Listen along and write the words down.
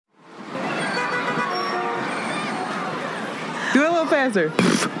Do it a little faster.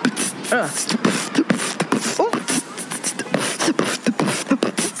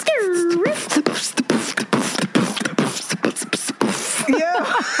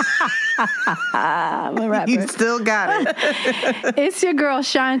 I'm a rapper. You still got it. It's your girl,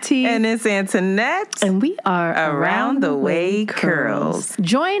 Shanti. And it's Antoinette. And we are Around the Way Curls.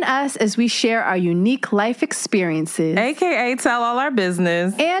 Join us as we share our unique life experiences. AKA tell all our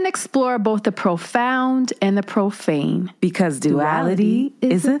business. And explore both the profound and the profane. Because duality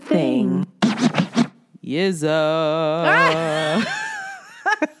is a thing. Yizza.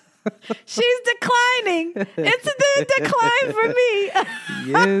 She's declining. It's the decline for me.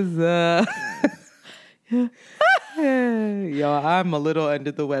 Yes. Yo, I'm a little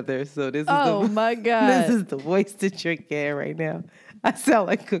under the weather, so this is my God. This is the voice that you're getting right now. I sound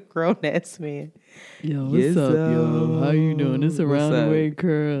like a grown ass man. Yo, what's up, yo? How you doing? It's Around the Way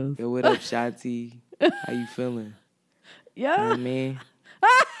Curls. Yo, what up, Shanti? How you feeling? Yeah. You know what I mean?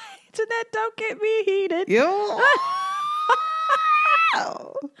 Jeanette, don't get me heated. Yo.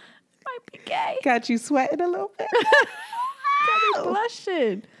 Might be gay. Got you sweating a little bit? Got me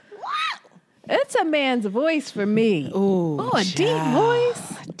blushing. It's a man's voice for me. Ooh, a deep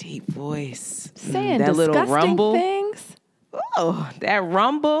voice. A deep voice. Saying that disgusting little rumble. things. Oh, that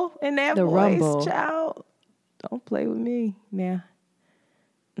rumble in that The voice, rumble. child. Don't play with me now.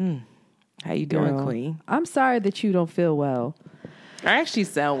 How you doing, Girl, Queen? I'm sorry that you don't feel well. I actually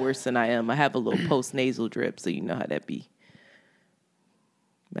sound worse than I am. I have a little post-nasal drip, so you know how that be.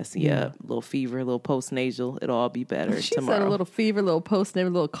 Messing you up. A little fever, a little post-nasal. It'll all be better She tomorrow. said a little fever, a little post, a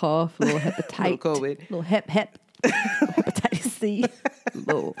little cough, a little hepatitis, Little COVID. little hepatitis C, a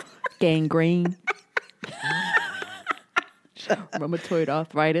little gangrene, rheumatoid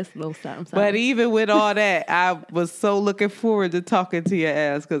arthritis, a little something. But even with all that, I was so looking forward to talking to your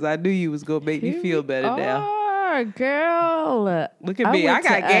ass because I knew you was going to make me feel better now. Girl, Look at me. I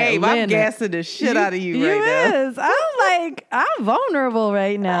got game. I'm gassing the shit out of you right now. I'm vulnerable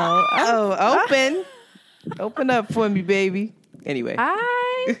right now. Open up for me, baby. Anyway.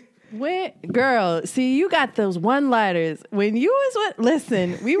 I went, girl, see, you got those one-liners. When you was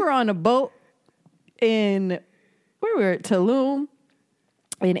listen, we were on a boat where we were at Tulum,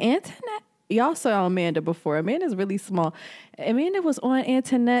 and Antoinette, y'all saw Amanda before. Amanda's really small. Amanda was on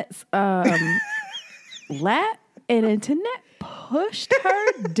Antoinette's lap, and Antoinette pushed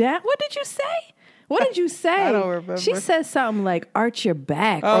her down. What did you say? I don't remember. She said something like, arch your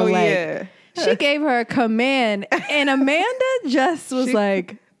back. Oh, or like, yeah. She gave her a command, and Amanda just was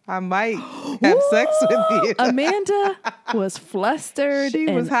like, I might have sex with you. Amanda was flustered. She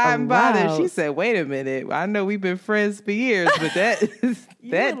was hot and bothered. She said, wait a minute. I know we've been friends for years, but that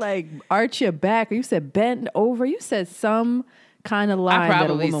you were like, arch your back. Or you said bend over. You said some kind of line. I probably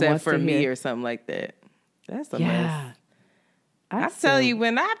that a woman said wants for to me hear. or something like that. That's a Yeah. mess. I tell you,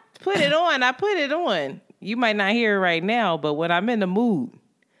 when I put it on, I put it on. You might not hear it right now, but when I'm in the mood,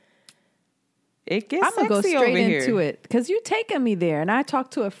 it gets I'm going to go sexy straight over into here. it because you're taking me there. And I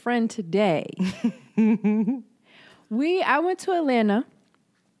talked to a friend today. I went to Atlanta.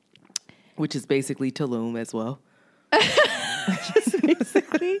 Which is basically Tulum as well. Just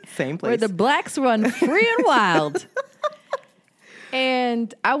basically. Same place. Where the blacks run free and wild.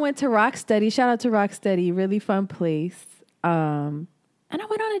 And I went to Rocksteady. Shout out to Rocksteady. Really fun place. And I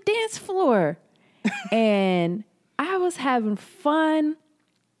went on a dance floor. And I was having fun.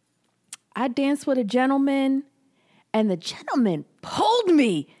 I danced with a gentleman. And the gentleman pulled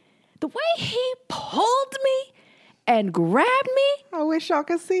me. The way he pulled me and grabbed me. I wish y'all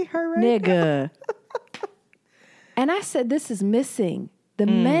could see her right now. Nigga. And I said, this is missing. The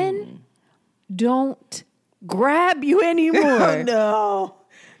men don't grab you anymore. No.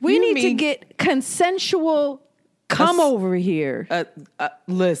 We need to get consensual come over here.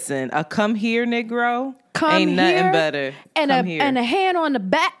 Listen, a come here, Negro. Come ain't nothing here, better. And come and a hand on the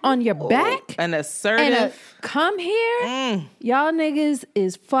back, on your back. An assertive. And come here. Y'all niggas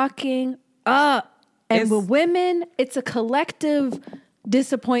is fucking up. And with women, it's a collective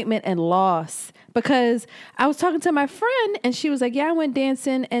disappointment and loss. Because I was talking to my friend and she was like, yeah, I went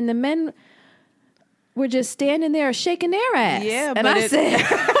dancing and the men were just standing there shaking their ass. Yeah, and I said...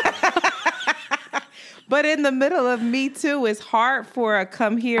 But in the middle of Me Too, it's hard for a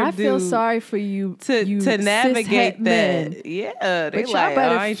come here I dude feel sorry for you to navigate cishet that. men. Yeah, they But y'all like,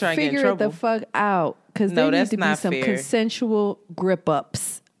 better I ain't trying to get in figure it trouble. the fuck out. Because No, there need that's to be not some fair. consensual grip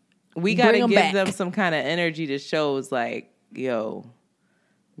ups. We got to Bring 'em give back. them some kind of energy that shows like, yo,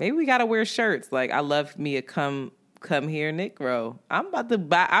 maybe we got to wear shirts. Like, I love me a come here, Negro. I'm about to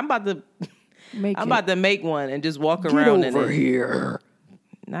make one and just walk around in it. here.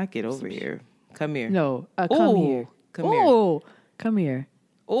 Not get over here. Come here. No, come here. Come here. Oh, come here.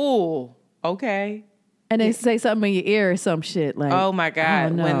 Oh, okay. And they say something in your ear or some shit. Like, oh my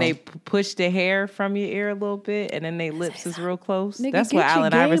God. When they push the hair from your ear a little bit and then they lips is real close. Nigga, that's what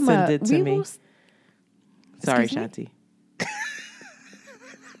Allen Iverson did to me. Sorry, Excuse Shanti.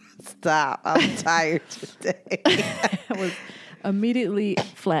 Stop. I'm tired today. I was immediately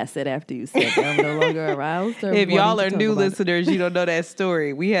flaccid after you said that. I'm no longer aroused. If y'all are new listeners, you don't know that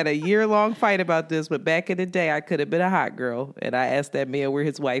story. We had a year-long fight about this, but back in the day, I could have been a hot girl, and I asked that man where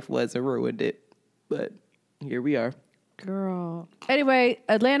his wife was and ruined it. But here we are. Girl. Anyway,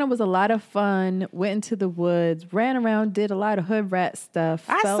 Atlanta was a lot of fun. Went into the woods, ran around, did a lot of hood rat stuff.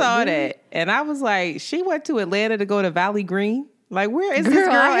 I saw that, and I was like, she went to Atlanta to go to Valley Green? Like, where is this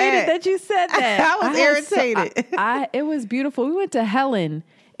girl I hated at? that you said that. I was irritated. It was beautiful. We went to Helen.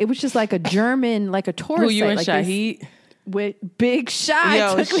 It was just like a German, like a tourist. Who you site, and like Shahid? With Big Shy.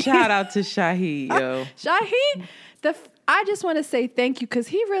 Yo, shout out to Shahid, yo. Shahid, I just want to say thank you because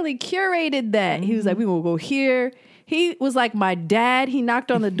he really curated that. Mm-hmm. He was like, we will go here. He was like my dad. He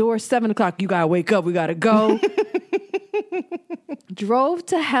knocked on the door 7:00. You got to wake up. We got to go. Drove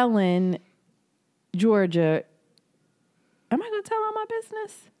to Helen, Georgia. Am I going to tell all my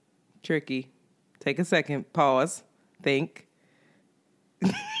business? Tricky. Take a second. Pause. Think.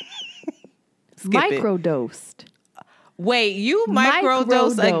 Microdosed. Wait, you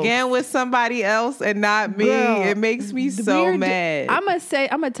microdose again with somebody else and not me? Girl, it makes me so mad. I'm going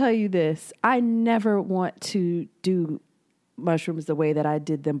to tell you this. I never want to do mushrooms the way that I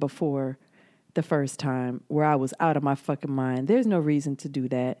did them before the first time where I was out of my fucking mind. There's no reason to do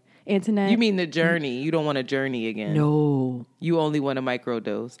that. Internet. You mean the journey? You don't want to journey again? No. You only want to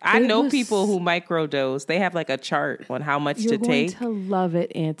microdose. I know people who microdose. They have like a chart on how much to take. You're going to love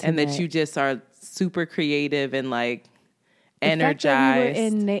it, Internet. And that you just are super creative and like energized. The fact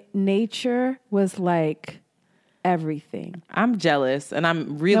that we were in nature was like everything. I'm jealous, and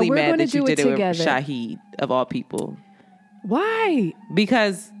I'm really mad that you did it with Shahid, of all people. Why?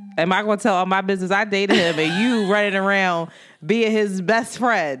 Because, am I going to tell all my business? I dated him, and you running around being his best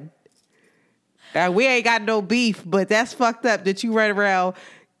friend. We ain't got no beef, but that's fucked up that you run around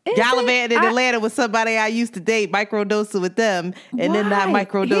gallivanting in Atlanta with somebody I used to date, microdosing with them, and then not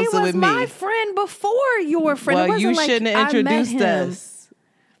microdosing with me. He was my friend before your friend. Well, you shouldn't have introduced us.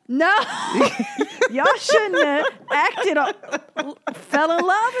 No. Y'all shouldn't have fell in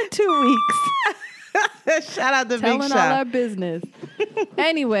love in 2 weeks. Shout out to Big Shot. Telling all our business.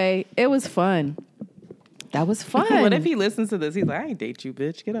 Anyway, it was fun. That was fun. What if he listens to this? He's like, I ain't date you,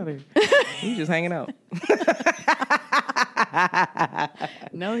 bitch. Get out of here. We just hanging out.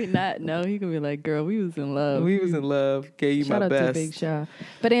 No, he not. No, he gonna be like, girl, we was in love. We was in love. Gave you my best. Shout out to Big Shaw.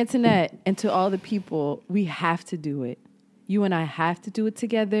 But Antoinette, and to all the people, we have to do it. You and I have to do it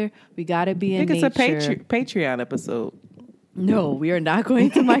together. We got to be in nature. I think it's a Patreon episode. No, we are not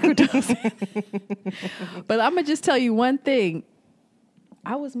going to microdose. But I'm going to just tell you one thing.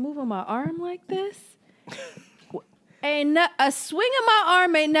 I was moving my arm like this. And a swing of my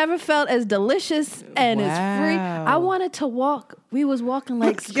arm ain't never felt as delicious and as free. I wanted to walk. We was walking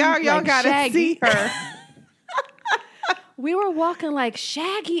like y'all gotta Shaggy. see her. We were walking like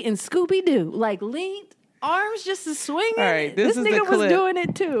Shaggy and Scooby-Doo, like linked arms just a swinging. All right, this is nigga the clip. was doing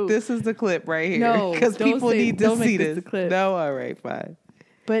it too. This is the clip right here. No, because people need to see this. Clip. No, all right, fine.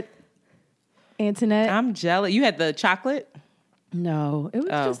 But Antoinette, I'm jealous. You had the chocolate? No, it was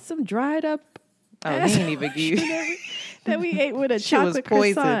just some dried up. Oh, he didn't even give you that we ate with a chocolate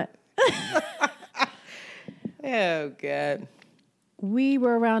croissant. Oh God. We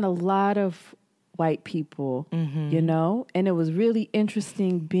were around a lot of white people, you know, and it was really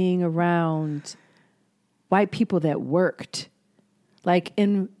interesting being around white people that worked. Like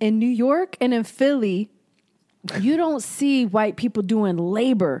in New York and in Philly, you don't see white people doing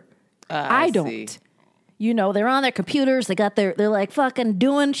labor. I don't. See. You know, they're on their computers. They're like fucking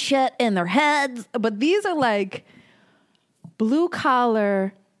doing shit in their heads. But these are like blue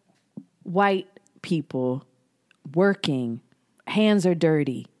collar white people working. Hands are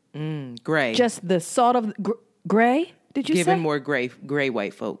dirty. Gray. Just the salt of gray. Did you say? Giving more gray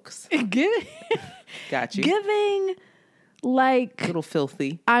white folks. Got you. Giving like a little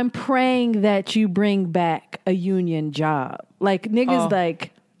filthy. I'm praying that you bring back a union job. Like niggas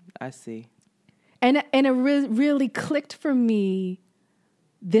like. I see. And it really clicked for me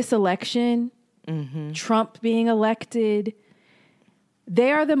this election, Trump being elected.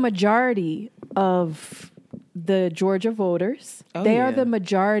 They are the majority of the Georgia voters. They are the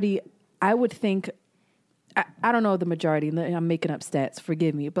majority, I would think, I don't know the majority, I'm making up stats,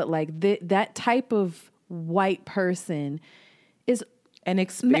 forgive me, but like that type of white person is An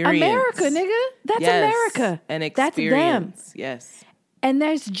experience. America, nigga. That's America. An experience. That's them. Yes. And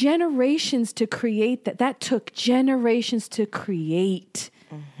there's generations to create that. That took generations to create.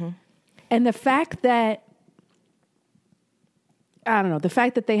 Mm-hmm. And the fact that, I don't know, the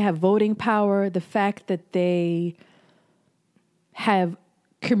fact that they have voting power, the fact that they have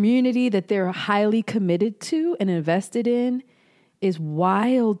community that they're highly committed to and invested in is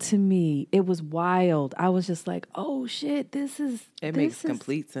wild to me. It was wild. I was just like, oh shit, it makes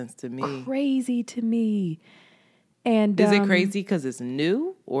complete sense to me. Crazy to me. And is it crazy because it's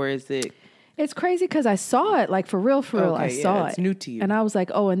new, or is it? It's crazy because I saw it, like for real. I saw it. It's new to you, and I was like,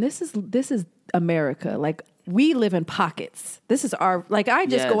 oh, and this is America. Like we live in pockets. This is our I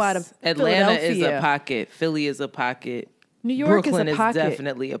just go out of Atlanta is a pocket, Philly is a pocket, New York Brooklyn is a pocket.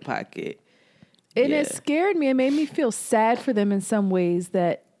 Definitely a pocket. And it scared me. It made me feel sad for them in some ways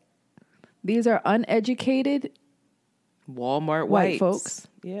that these are uneducated Walmart white folks.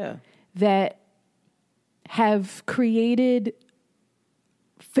 Yeah. That have created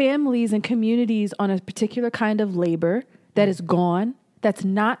families and communities on a particular kind of labor that is gone, that's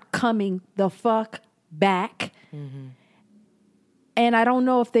not coming the fuck back. Mm-hmm. And I don't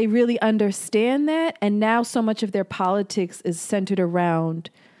know if they really understand that. And now so much of their politics is centered around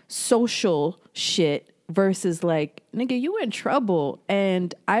social shit versus like, nigga, you in trouble.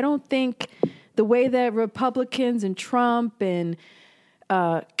 And I don't think the way that Republicans and Trump and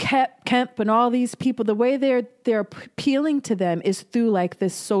Kemp and all these people, the way they're appealing to them is through like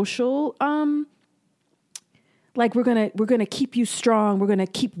this social, like we're gonna keep you strong, we're gonna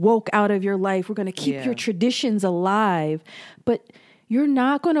keep woke out of your life, we're gonna keep your traditions alive, but you're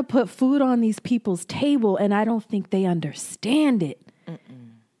not gonna put food on these people's table, and I don't think they understand it.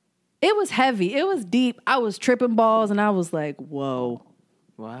 Mm-mm. It was heavy, it was deep. I was tripping balls, and I was like, "Whoa,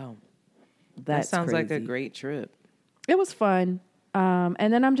 wow, that sounds crazy. Like a great trip." It was fun.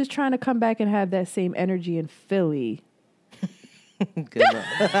 And then I'm just trying to come back and have that same energy in Philly. Good luck.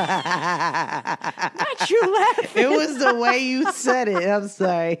 Not you laughing. It was the way you said it. I'm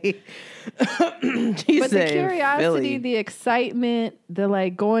sorry. But the curiosity, Philly. The excitement, the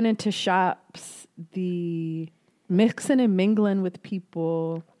like going into shops, the mixing and mingling with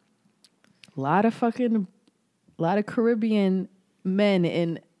people, a lot of Caribbean men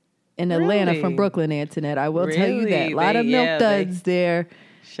in Atlanta from Brooklyn, Antoinette. I will tell you that. A lot of milk duds there.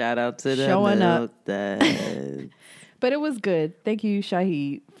 Shout out to the milk duds. But it was good. Thank you,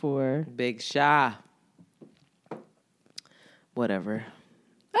 Shahid, for... Big Shah. Whatever.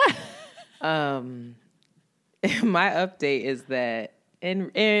 My update is that in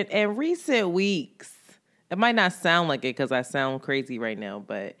recent weeks, it might not sound like it because I sound crazy right now,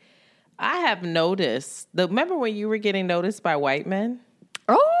 but I have noticed... Remember when you were getting noticed by white men?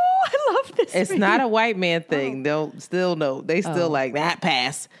 Oh! I love this. It's not a white man thing. They still like that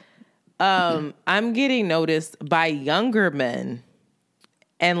pass. I'm getting noticed by younger men,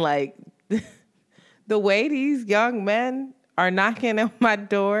 and like the way these young men are knocking on my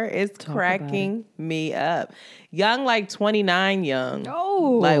door is cracking me up. Young, like 29 young.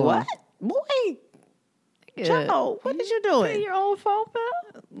 Oh, like what? Boy, Joe, what is you doing? Your own phone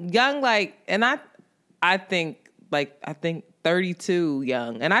bill? Young, like, and I think 32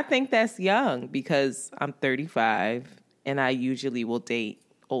 young. And I think that's young because I'm 35 and I usually will date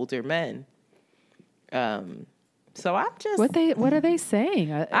older men. So I'm just... What are they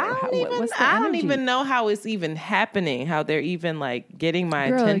saying? I don't even know how it's even happening, how they're even like getting my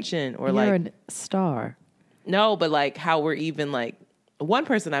attention or you're a star. No, but like how we're even like... One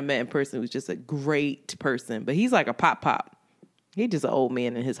person I met in person was just a great person, but he's like a pop. He's just an old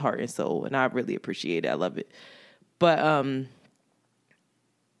man in his heart and soul, and I really appreciate it. I love it. But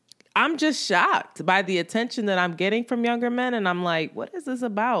I'm just shocked by the attention that I'm getting from younger men. And I'm like, what is this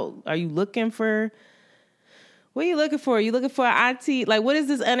about? What are you looking for? Are you looking for an auntie? Like, what is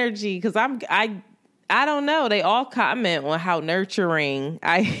this energy? Because I don't know. They all comment on how nurturing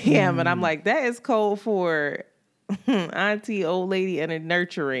I am. And I'm like, that is cold for auntie, old lady, and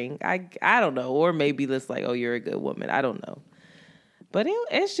nurturing. I don't know. Or maybe it's like, oh, you're a good woman. I don't know. But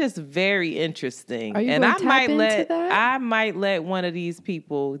it's just very interesting. Are you and I might let one of these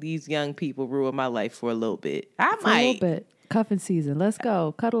young people ruin my life for a little bit. A little bit. Cuffing season. Let's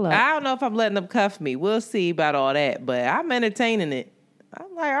go. Cuddle up. I don't know if I'm letting them cuff me. We'll see about all that, but I'm entertaining it.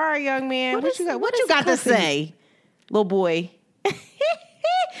 I'm like, all right, young man, what you got to say, little boy?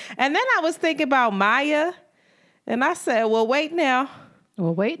 And then I was thinking about Maya, and I said, well, wait now.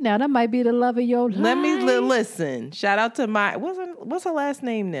 That might be the love of your life. Let me listen. Shout out to what's her last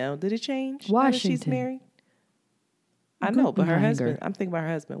name now? Did it change? Washington. She's married? I know, but her husband. I'm thinking about her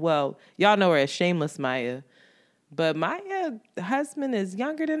husband. Well, y'all know her as Shameless Maya. But my husband is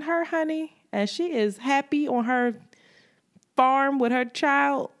younger than her, honey, and she is happy on her farm with her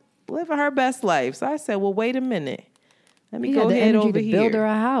child, living her best life. So I said, well, wait a minute. Let me go ahead over here. Build her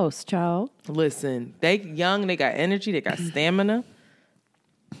a house, child. Listen, they young, they got energy, they got stamina.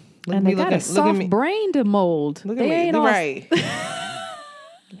 And they got a soft brain to mold. Look at me. Right.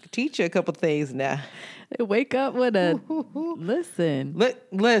 Teach you a couple things now. They wake up with a, listen.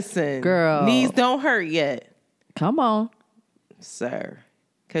 Listen. Girl. Knees don't hurt yet. Come on. Sir.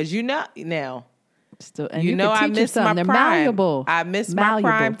 Because you know, now. Still, and you know I missed my prime. Malleable. I missed my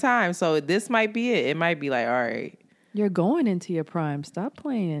prime time. So this might be it. It might be like, all right. You're going into your prime. Stop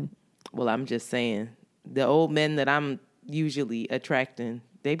playing. Well, I'm just saying. The old men that I'm usually attracting,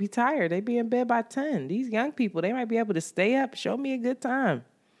 they be tired. They be in bed by 10. These young people, they might be able to stay up, show me a good time.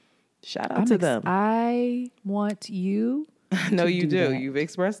 Shout out to them. I want you. I know you do. That. You've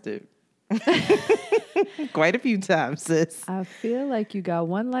expressed it. Quite a few times, sis. I feel like you got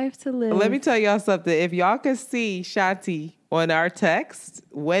one life to live. Let me tell y'all something. If y'all could see Shanti on our text,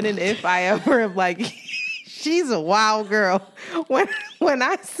 when and if I ever am like, she's a wild girl. When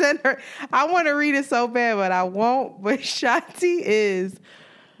I send her, I want to read it so bad, but I won't. But Shanti is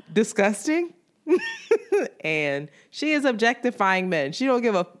disgusting. And she is objectifying men. She don't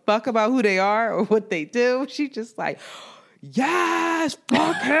give a fuck about who they are or what they do. She just like, yes,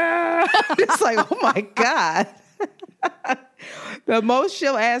 fuck her. It's like, oh my God. The most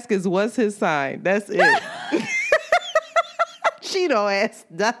she'll ask is, what's his sign? That's it. She don't ask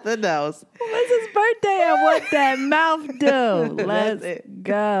nothing else. What's his birthday and what that mouth do? Let's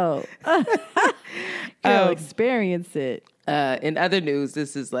go. Girl, experience it. In other news,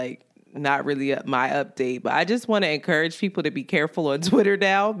 this is like not really my update, but I just want to encourage people to be careful on Twitter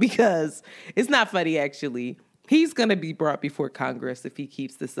now because it's not funny, actually. He's going to be brought before Congress if he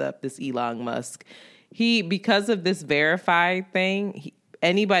keeps this up, this Elon Musk. Because of this verified thing,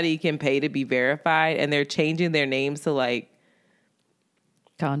 anybody can pay to be verified, and they're changing their names to like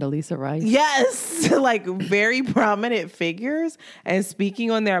Condoleezza Rice. Yes, like very prominent figures and speaking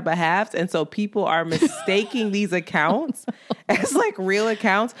on their behalf. And so people are mistaking these accounts as like real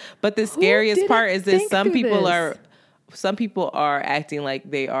accounts. But the scariest part is that some people are acting like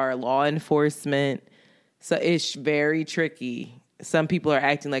they are law enforcement. So it's very tricky. Some people are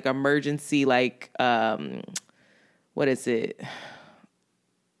acting like emergency, like, what is it?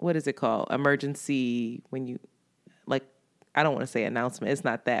 What is it called? Emergency when you, like, I don't want to say announcement. It's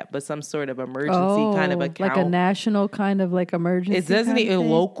not that, but some sort of emergency kind of account. Like a national kind of like emergency. It doesn't even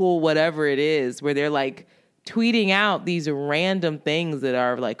local, whatever it is, where they're like tweeting out these random things that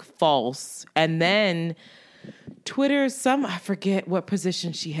are like false. And then Twitter, I forget what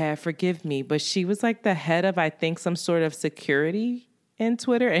position she had, forgive me, but she was like the head of, I think, some sort of security in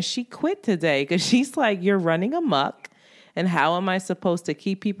Twitter. And she quit today because she's like, you're running amok. And how am I supposed to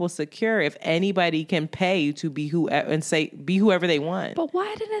keep people secure if anybody can pay to be whoever they want? But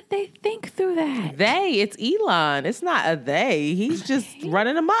why didn't they think through that? It's Elon. It's not a they. He's just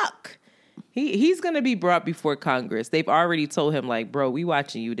running amok. He's going to be brought before Congress. They've already told him, like, bro, we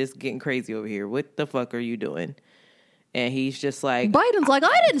watching you. This is getting crazy over here. What the fuck are you doing? And he's just like... Biden's like,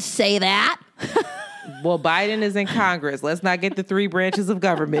 I didn't say that. Well, Biden is in Congress. Let's not get the three branches of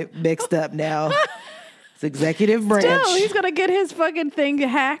government mixed up now. Executive branch. Still, he's gonna get his fucking thing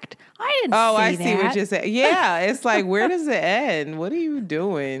hacked. I didn't. Oh, I see what you're saying. Yeah, it's like, where does it end? What are you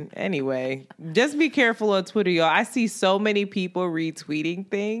doing? Anyway, just be careful on Twitter, y'all. I see so many people retweeting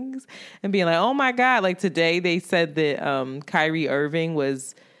things and being like, "Oh my God!" Like today, they said that Kyrie Irving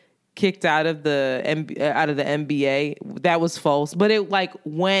was kicked out of the NBA. That was false, but it like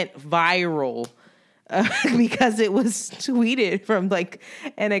went viral. Because it was tweeted from like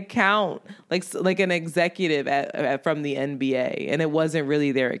an account, like an executive from the NBA, and it wasn't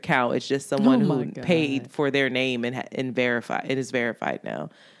really their account. It's just someone who paid for their name and verified. It is verified now.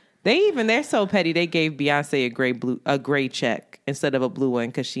 They're so petty. They gave Beyonce a gray check instead of a blue one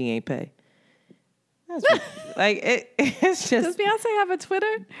because she ain't pay. That's it's just. Does Beyonce have a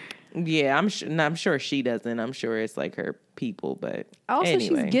Twitter? Yeah, I'm sure she doesn't. I'm sure it's like her people, but also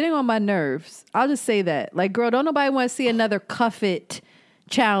anyway. She's getting on my nerves. I'll just say that. Like, girl, don't nobody want to see another Cuff It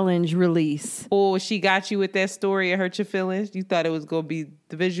challenge release. Oh, she got you with that story of Hurt Your Feelings? You thought it was going to be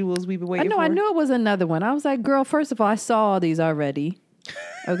the visuals we've been waiting for? I knew it was another one. I was like, girl, first of all, I saw all these already.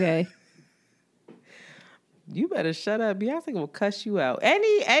 Okay. You better shut up. Beyonce will cuss you out.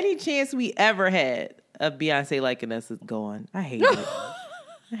 Any chance we ever had of Beyonce liking us is gone. I hate it.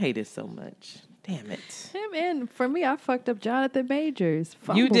 I hate it so much. Damn it. And for me, I fucked up Jonathan Majors.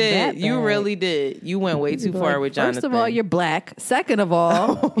 You did. You really did. You went way too far with Jonathan. First of all, you're black. Second of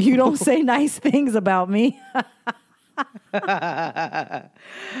all, you don't say nice things about me. I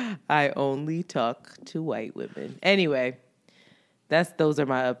only talk to white women. Anyway, those are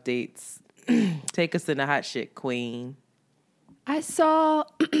my updates. Take us in the hot shit, queen. I saw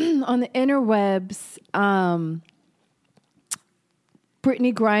on the interwebs,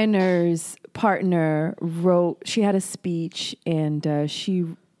 Brittany Griner's partner she had a speech, and she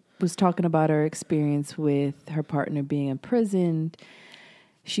was talking about her experience with her partner being imprisoned.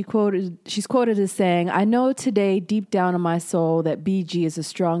 She's quoted as saying, "I know today deep down in my soul that BG is a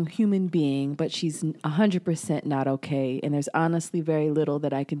strong human being, but she's 100% not okay. And there's honestly very little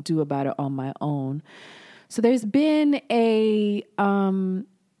that I can do about it on my own." So there's been a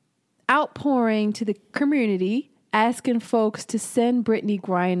outpouring to the community asking folks to send Brittany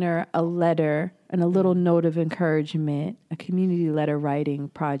Griner a letter and a little note of encouragement, a community letter writing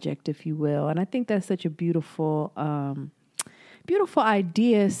project, if you will. And I think that's such a beautiful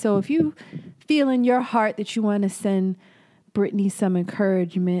idea. So if you feel in your heart that you want to send Brittany some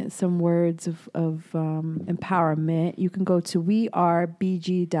encouragement, some words of empowerment, you can go to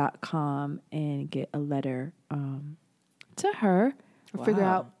wearebg.com and get a letter to her. Or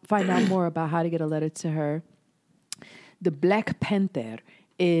find out more about how to get a letter to her. The Black Panther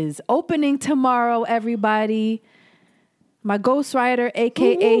is opening tomorrow, everybody. My ghostwriter,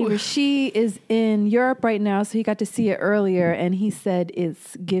 a.k.a. Rashid, is in Europe right now, so he got to see it earlier, and he said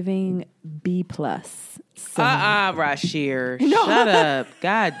it's giving B+. So. Rashid. No. Shut up.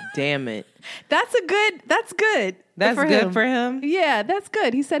 God damn it. That's good. That's good for him? Yeah, that's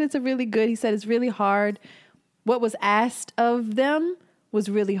good. He said it's he said it's really hard. What was asked of them was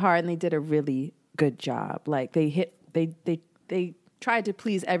really hard, and they did a really good job. Like, they tried to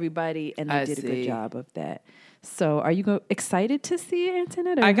please everybody, and they did a good job of that. So, are you excited to see it,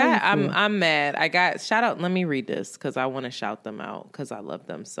 Antoinette? I'm mad. Shout out. Let me read this because I want to shout them out because I love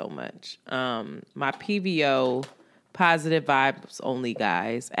them so much. My PVO, Positive Vibes Only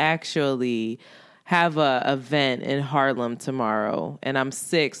guys, actually have a event in Harlem tomorrow, and I'm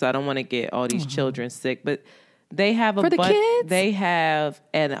sick, so I don't want to get all these children sick, but they have for the kids? They have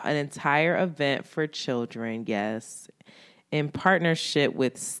an entire event for children, yes, in partnership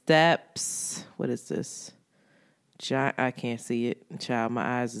with Steps. What is this? I can't see it. Child,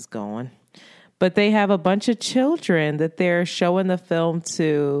 my eyes is going. But they have a bunch of children that they're showing the film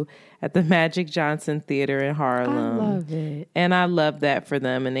to at the Magic Johnson Theater in Harlem. I love it. And I love that for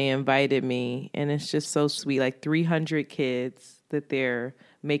them. And they invited me. And it's just so sweet. Like 300 kids that they're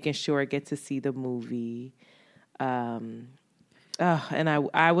making sure get to see the movie. And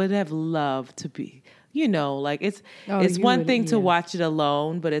I would have loved to be... like it's one thing to watch it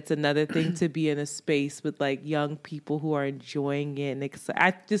alone, but it's another thing to be in a space with like young people who are enjoying it. And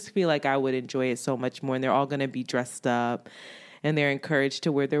I just feel like I would enjoy it so much more. And they're all going to be dressed up and they're encouraged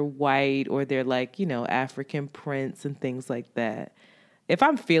to wear their white or their like, African prints and things like that. If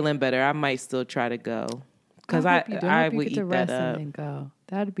I'm feeling better, I might still try to go because I would eat that up. And go.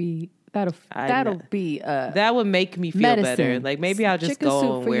 That'll be that would make me feel medicine. Better. Like maybe I'll just Chicken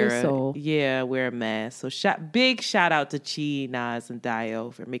go and wear a mask. So big shout out to Chi, Nas, and Dio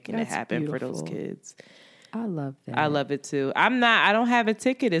for making it happen for those kids. I love that. I love it too. I don't have a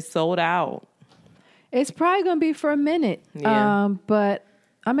ticket. It's sold out. It's probably gonna be for a minute. Yeah. But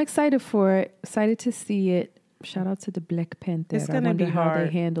I'm excited for it. Excited to see it. Shout out to the Black Panther. It's going to be hard. How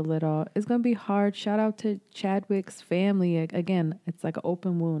they handle it all. It's going to be hard. Shout out to Chadwick's family. Again, it's like an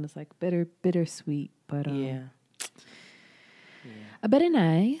open wound. It's like bittersweet. But very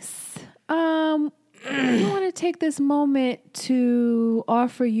nice. We want to take this moment to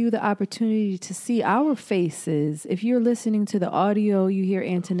offer you the opportunity to see our faces. If you're listening to the audio, you hear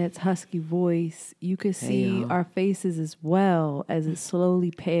Antoinette's husky voice. You could see our faces as well as it slowly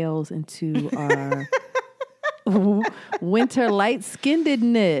pales into our... winter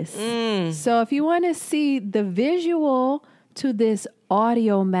light-skinnedness. So if you want to see the visual to this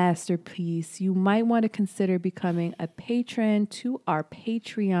audio masterpiece, you might want to consider becoming a patron to our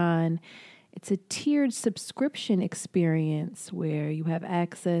Patreon. It's a tiered subscription experience where you have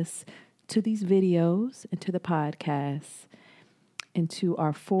access to these videos and to the podcasts and to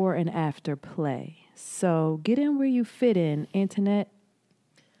our before and after play. So get in where you fit in. Antoinette,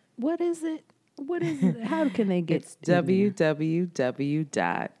 what is it? How can they get It's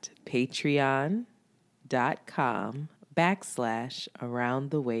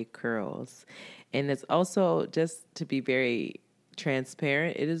www.patreon.com/AroundTheWayCurls. And it's also, just to be very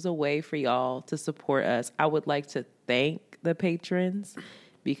transparent, it is a way for y'all to support us. I would like to thank the patrons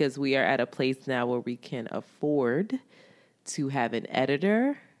because we are at a place now where we can afford to have an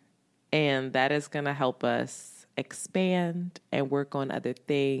editor, and that is going to help us expand and work on other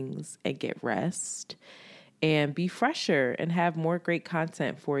things and get rest. and be fresher and have more great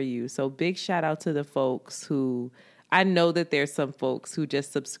content for you. So big shout out to the folks who, I know that there's some folks who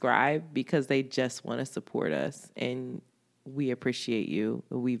just subscribe because they just want to support us, and we appreciate you.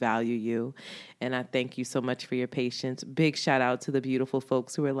 We value you. And I thank you so much for your patience. Big shout out to the beautiful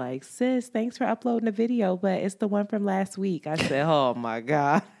folks who are like, sis, thanks for uploading the video, but it's the one from last week. I said, oh my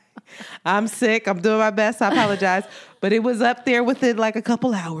God, I'm sick. I'm doing my best. I apologize. But it was up there within like a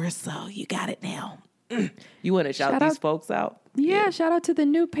couple hours. So you got it now. You want to shout these folks out? Yeah, shout out to the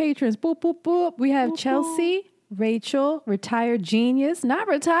new patrons. Boop, boop, boop. We have Chelsea, Rachel, retired genius, not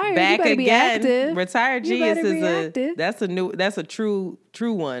retired. Back you better again. Be active. Retired genius that's a true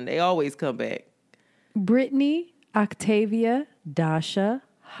one. They always come back. Brittany, Octavia, Dasha,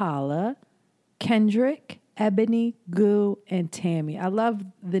 Hala, Kendrick, Ebony, Goo, and Tammy. I love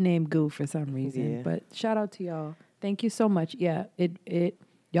the name Goo for some reason, but shout out to y'all. Thank you so much. Yeah, it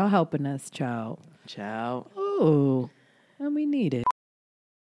y'all helping us, child. Oh, and we need it.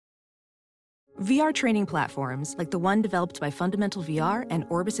 VR training platforms, like the one developed by Fundamental VR and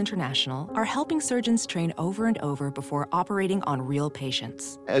Orbis International, are helping surgeons train over and over before operating on real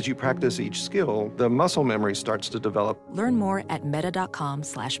patients. As you practice each skill, the muscle memory starts to develop. Learn more at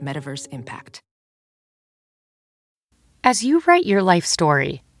meta.com/metaverseimpact. As you write your life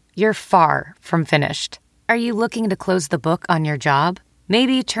story, you're far from finished. Are you looking to close the book on your job?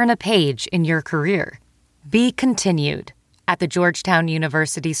 Maybe turn a page in your career? Be continued at the Georgetown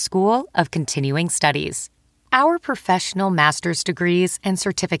University School of Continuing Studies. Our professional master's degrees and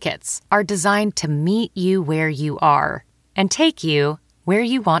certificates are designed to meet you where you are and take you where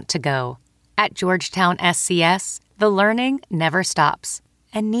you want to go. At Georgetown SCS, the learning never stops,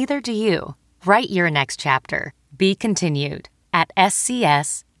 and neither do you. Write your next chapter. Be continued at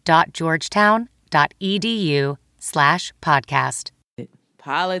scs.georgetown.edu/podcast.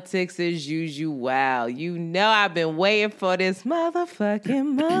 Politics as usual. Wow. You know I've been waiting for this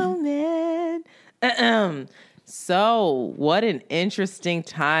motherfucking moment. So, what an interesting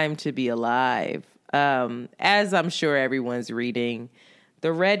time to be alive. As I'm sure everyone's reading,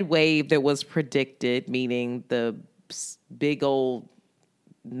 the red wave that was predicted, meaning the big old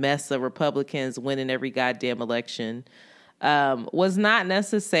mess of Republicans winning every goddamn election, was not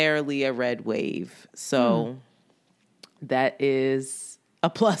necessarily a red wave. So, that is a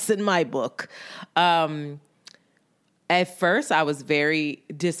plus in my book. At first, I was very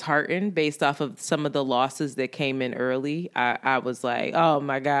disheartened based off of some of the losses that came in early. I was like, oh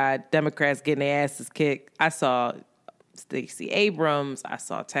my God, Democrats getting their asses kicked. I saw Stacey Abrams. I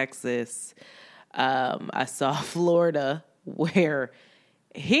saw Texas. I saw Florida, where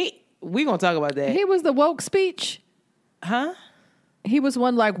we gonna talk about that. He was the woke speech. Huh? He was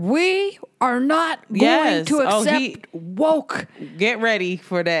one like, we are not going to accept woke. Get ready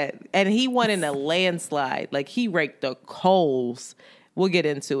for that. And he won in a landslide. Like, he raked the coals. We'll get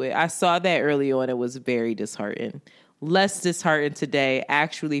into it. I saw that early on. It was very disheartening. Less disheartened today,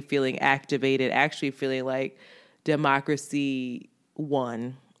 actually feeling activated, actually feeling like democracy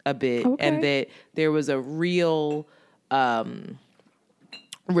won a bit. Okay. And that there was a real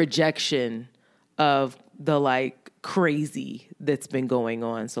rejection of the, like, crazy that's been going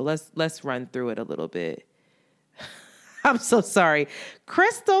on. So let's run through it a little bit. I'm so sorry.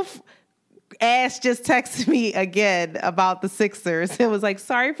 Crystal Ash just texted me again about the Sixers. It was like,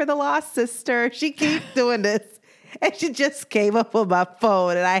 sorry for the loss, sister. She keeps doing this. And she just came up on my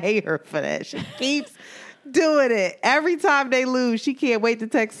phone, and I hate her for that. She keeps doing it. Every time they lose, she can't wait to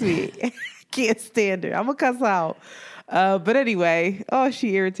text me. Can't stand her. I'm going to cuss out. But anyway,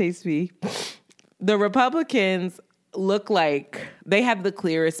 she irritates me. The Republicans look like they have the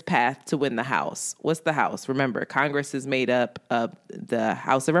clearest path to win the House. What's the House? Remember, Congress is made up of the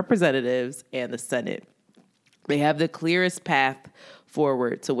House of Representatives and the Senate. They have the clearest path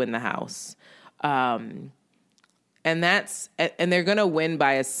forward to win the House. And they're going to win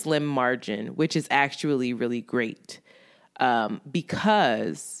by a slim margin, which is actually really great.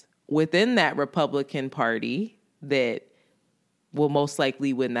 Because within that Republican Party that will most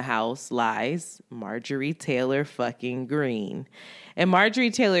likely win the House lies Marjorie Taylor fucking Greene. And Marjorie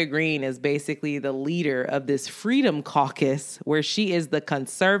Taylor Greene is basically the leader of this Freedom Caucus, where she is the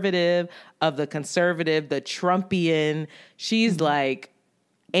conservative of the conservative, the Trumpian. She's like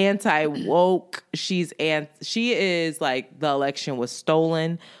anti-woke. She is like, the election was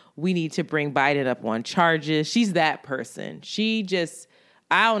stolen. We need to bring Biden up on charges. She's that person. She just,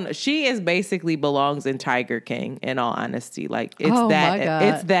 I don't know. She is basically belongs in Tiger King, in all honesty. Like, it's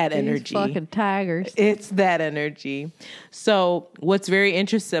it's that energy. These fucking tigers. It's that energy. So what's very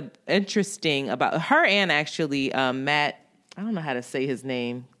interesting about her, and actually Matt, I don't know how to say his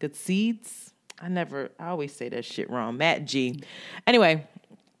name, Gaetz. I always say that shit wrong. Matt G. Anyway,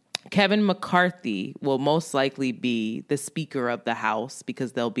 Kevin McCarthy will most likely be the Speaker of the House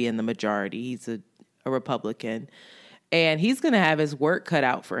because they'll be in the majority. He's a Republican. And he's going to have his work cut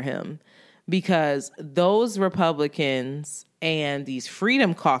out for him because those Republicans and these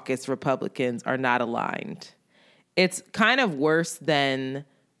Freedom Caucus Republicans are not aligned. It's kind of worse than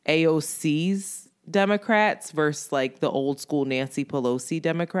AOC's Democrats versus like the old school Nancy Pelosi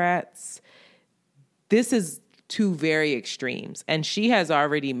Democrats. This is two very extremes. And she has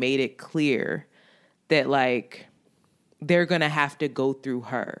already made it clear that like they're going to have to go through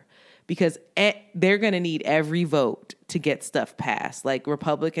her because they're going to need every vote to get stuff passed. Like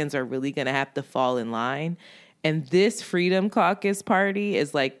Republicans are really going to have to fall in line. And this Freedom Caucus party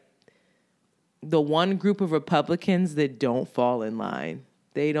is like the one group of Republicans that don't fall in line.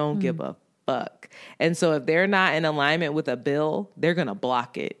 They don't give a fuck. And so if they're not in alignment with a bill, they're going to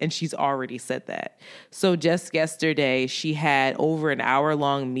block it. And she's already said that. So just yesterday, she had over an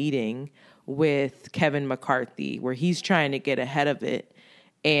hour-long meeting with Kevin McCarthy where he's trying to get ahead of it.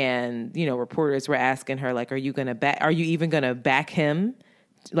 And, you know, reporters were asking her, like, are you even going to back him?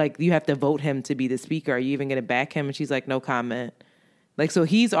 Like, you have to vote him to be the speaker. Are you even going to back him? And she's like, no comment. Like, so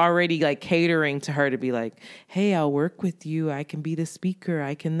he's already like catering to her to be like, hey, I'll work with you. I can be the speaker.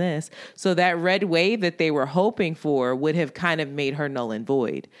 I can this. So that red wave that they were hoping for would have kind of made her null and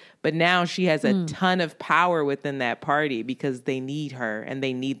void. But now she has a ton of power within that party because they need her and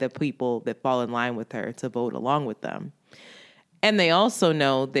they need the people that fall in line with her to vote along with them. And they also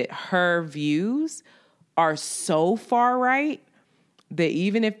know that her views are so far right that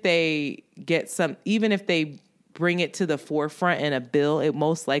even if they bring it to the forefront in a bill, it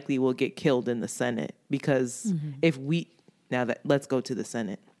most likely will get killed in the Senate because let's go to the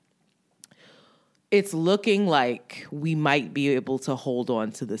Senate. It's looking like we might be able to hold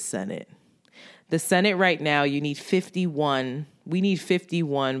on to the Senate. The Senate right now, we need 51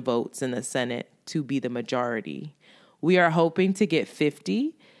 votes in the Senate to be the majority. We are hoping to get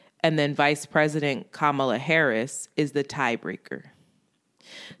 50, and then Vice President Kamala Harris is the tiebreaker.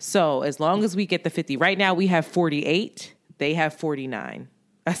 So as long as we get the 50, right now we have 48, they have 49.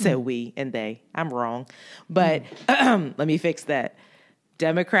 I said we and they. I'm wrong. But let me fix that.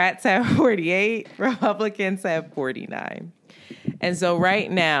 Democrats have 48, Republicans have 49. And so right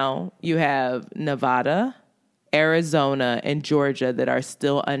now you have Nevada, Arizona, and Georgia that are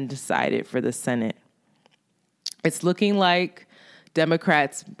still undecided for the Senate. It's looking like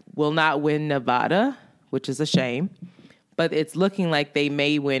Democrats will not win Nevada, which is a shame. But it's looking like they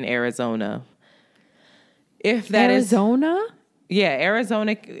may win Arizona. If that Arizona?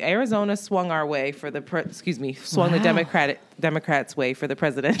 Arizona swung our way for the the Democrats' way for the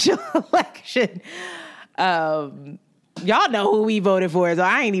presidential election. Y'all know who we voted for, so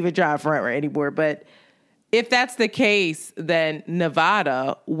I ain't even trying to front right anymore. But if that's the case, then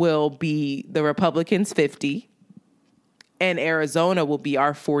Nevada will be the Republicans' 50, and Arizona will be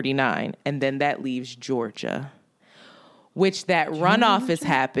our 49, and then that leaves Georgia. Which that runoff is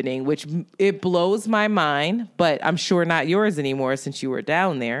happening, which it blows my mind, but I'm sure not yours anymore since you were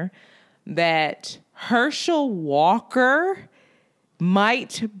down there, that Herschel Walker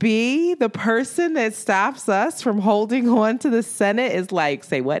might be the person that stops us from holding on to the Senate. Is like,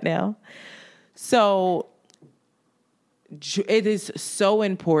 say what now? So it is so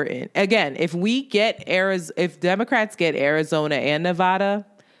important. Again, if Democrats get Arizona and Nevada,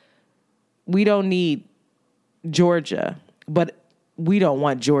 we don't need Georgia, but we don't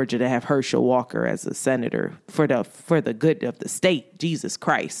want Georgia to have Herschel Walker as a senator for the good of the state. Jesus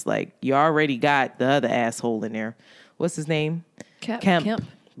Christ. Like, you already got the other asshole in there. What's his name? Kemp.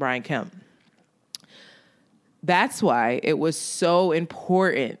 Brian Kemp. That's why it was so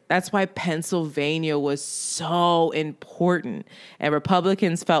important. That's why Pennsylvania was so important. And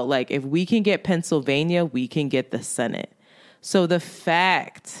Republicans felt like if we can get Pennsylvania, we can get the Senate. So the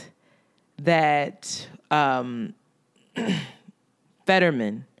fact that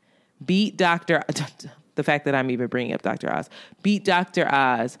Fetterman beat the fact that I'm even bringing up Dr. Oz, beat Dr.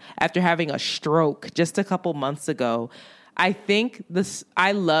 Oz after having a stroke just a couple months ago. I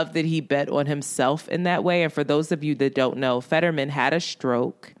love that he bet on himself in that way. And for those of you that don't know, Fetterman had a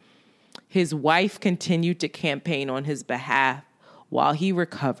stroke. His wife continued to campaign on his behalf while he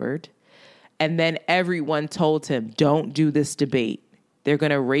recovered. And then everyone told him, don't do this debate. They're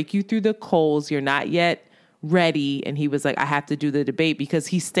going to rake you through the coals. You're not yet ready. And he was like, I have to do the debate because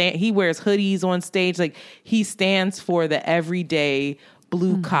he wears hoodies on stage. Like, he stands for the everyday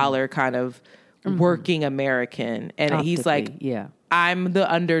blue collar kind of working American. And he's like, I'm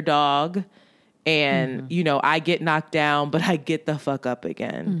the underdog and, I get knocked down, but I get the fuck up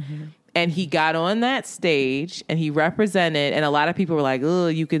again. And he got on that stage and he represented, and a lot of people were like, oh,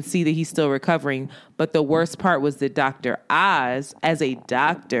 you can see that he's still recovering. But the worst part was that Dr. Oz, as a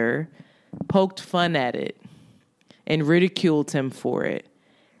doctor, poked fun at it and ridiculed him for it.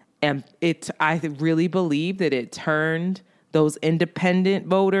 And I really believe that it turned those independent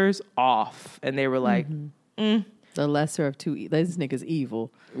voters off. And they were like, the lesser of two. This nigga's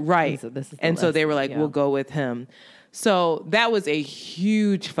evil. Right. So they were like, we'll go with him. So that was a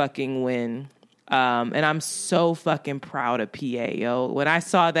huge fucking win. And I'm so fucking proud of PA, yo. When I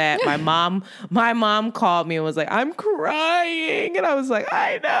saw that, my mom called me and was like, I'm crying. And I was like,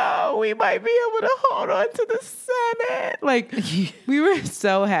 I know, we might be able to hold on to the Senate. Like, we were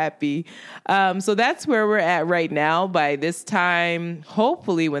so happy. So that's where we're at right now. By this time,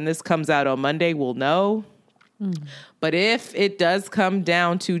 hopefully when this comes out on Monday, we'll know. But if it does come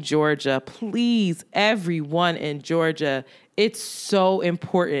down to Georgia, please, everyone in Georgia, it's so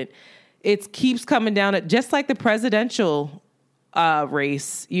important. It keeps coming down to, just like the presidential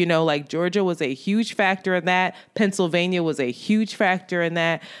race, you know, like Georgia was a huge factor in that. Pennsylvania was a huge factor in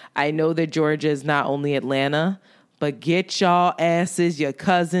that. I know that Georgia is not only Atlanta, but get y'all asses, your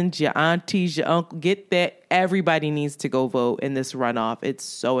cousins, your aunties, your uncle, get that. Everybody needs to go vote in this runoff. It's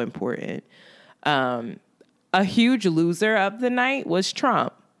so important. A huge loser of the night was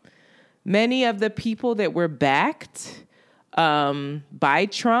Trump. Many of the people that were backed by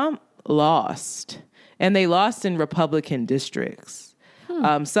Trump lost, and they lost in Republican districts.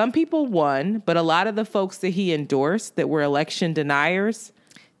 Some people won, but a lot of the folks that he endorsed that were election deniers,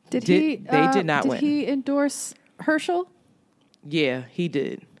 they did not win. Did he endorse Herschel? Yeah, he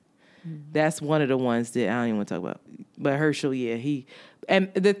did. That's one of the ones that I don't even want to talk about. But Herschel, yeah,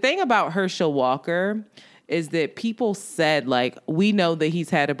 and the thing about Herschel Walker is that people said, like, we know that he's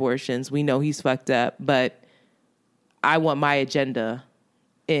had abortions. We know he's fucked up, but I want my agenda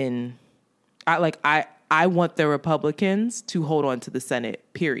in. I want the Republicans to hold on to the Senate,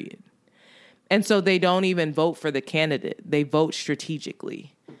 period. And so they don't even vote for the candidate. They vote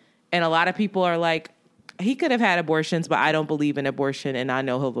strategically. And a lot of people are like, he could have had abortions, but I don't believe in abortion, and I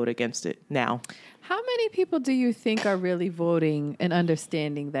know he'll vote against it now. How many people do you think are really voting and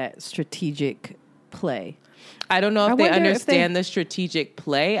understanding that strategic play? I don't know if they understand the strategic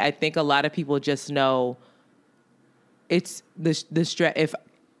play. I think a lot of people just know it's if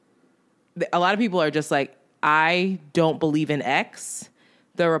a lot of people are just like, I don't believe in X.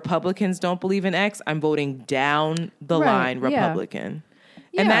 The Republicans don't believe in X. I'm voting down the line Republican.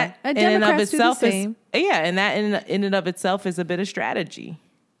 Yeah. And that and in and of Democrats itself do the same. and that in and of itself is a bit of strategy.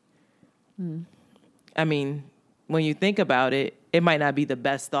 I mean, when you think about it, it might not be the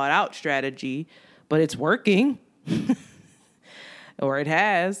best thought out strategy, but it's working. Or it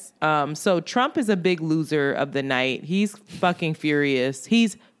has. So Trump is a big loser of the night. He's fucking furious.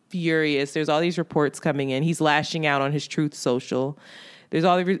 He's furious. There's all these reports coming in. He's lashing out on his Truth Social. There's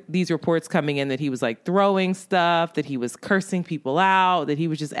all these reports coming in that he was like throwing stuff, that he was cursing people out, that he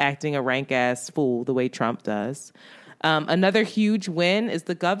was just acting a rank ass fool the way Trump does. Another huge win is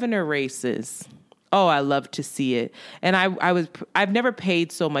the governor races. Oh, I love to see it. And I've never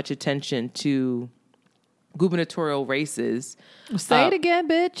paid so much attention to gubernatorial races. Say it again,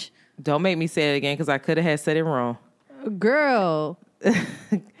 bitch. Don't make me say it again, because I could have said it wrong. Girl.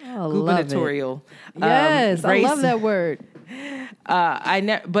 Gubernatorial. Yes, I love that word.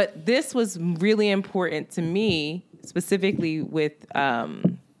 But this was really important to me, specifically with the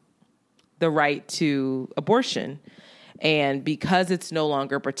right to abortion. And because it's no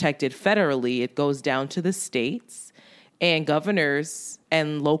longer protected federally, it goes down to the states, and governors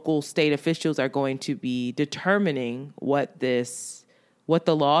and local state officials are going to be determining what the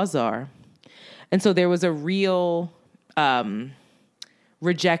laws are. And so there was a real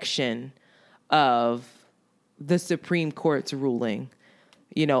rejection of the Supreme Court's ruling.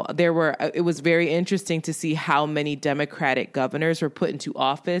 You know, it was very interesting to see how many Democratic governors were put into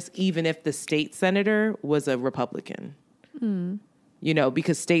office, even if the state senator was a Republican. You know,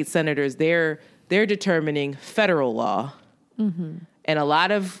 because state senators, they're determining federal law. And a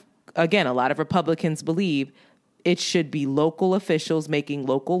lot of Republicans believe it should be local officials making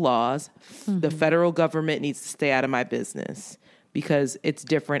local laws. The federal government needs to stay out of my business, because it's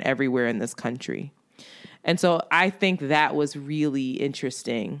different everywhere in this country. And so I think that was really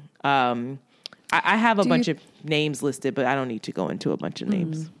interesting. I have a bunch of names listed, but I don't need to go into a bunch of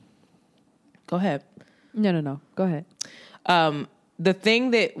names. Go ahead. No. Go ahead. The thing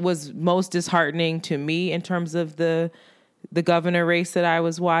that was most disheartening to me in terms of the governor race that I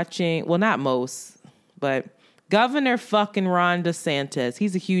was watching, well, not most, but Governor fucking Ron DeSantis,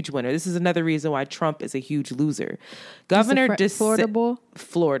 he's a huge winner. This is another reason why Trump is a huge loser. Governor Florida boy?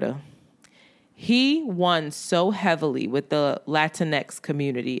 Florida. He won so heavily with the Latinx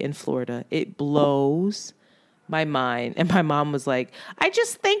community in Florida. It blows my mind. And my mom was like, I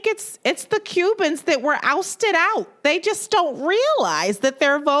just think it's the Cubans that were ousted out. They just don't realize that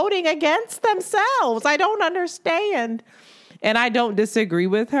they're voting against themselves. I don't understand. And I don't disagree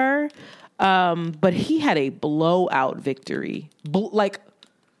with her. But he had a blowout victory,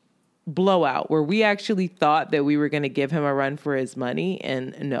 blowout, where we actually thought that we were going to give him a run for his money.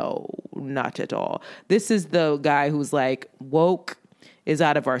 And no, not at all. This is the guy who's like, woke is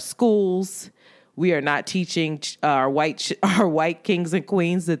out of our schools. We are not teaching our white kings and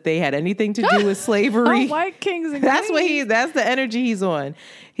queens that they had anything to do with slavery. White kings and that's queens. That's the energy he's on.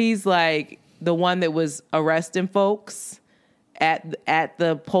 He's like the one that was arresting folks at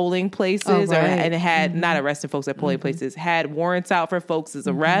the polling places, and had not arresting folks at polling places, had warrants out for folks'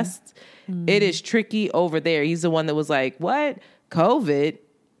 arrests. It is tricky over there. He's the one that was like, what? COVID?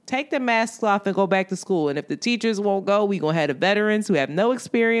 Take the masks off and go back to school. And if the teachers won't go, we going to have the veterans who have no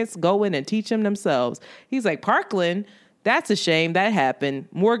experience go in and teach them themselves. He's like, Parkland, that's a shame. That happened.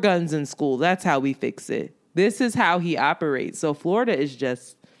 More guns in school. That's how we fix it. This is how he operates. So Florida is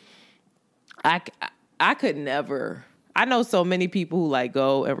just, I could never. I know so many people who like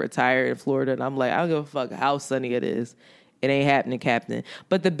go and retire in Florida. And I'm like, I don't give a fuck how sunny it is. It ain't happening, Captain.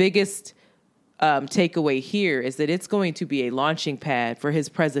 But the biggest takeaway here is that it's going to be a launching pad for his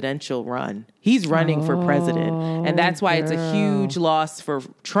presidential run. He's running for president. And that's why it's a huge loss for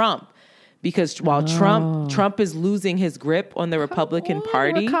Trump. Because while Trump is losing his grip on the Republican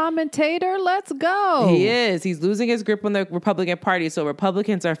Party. Commentator, let's go. He is. He's losing his grip on the Republican Party. So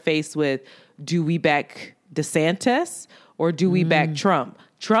Republicans are faced with, do we back DeSantis or do we back Trump?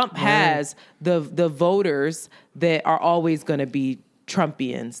 Trump has the voters that are always going to be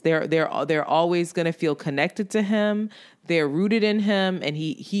Trumpians. They're always going to feel connected to him. They're rooted in him, and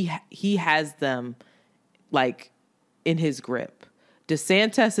he has them like in his grip.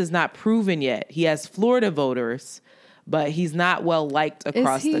 DeSantis is not proven yet. He has Florida voters, but he's not well liked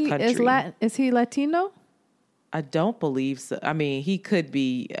across the country. Is he Latino? I don't believe so. I mean, he could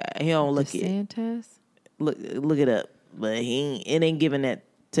be. He don't look it. DeSantis. Look it up, but it ain't giving that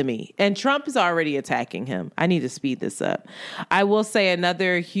to me. And Trump is already attacking him. I need to speed this up. I will say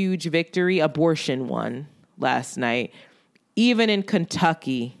another huge victory, abortion won last night. Even in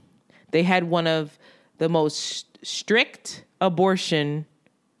Kentucky, they had one of the most strict abortion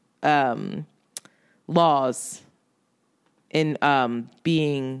laws in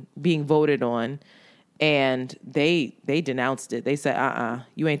being voted on. And they denounced it. They said,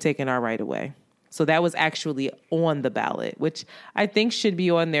 you ain't taking our right away. So that was actually on the ballot, which I think should be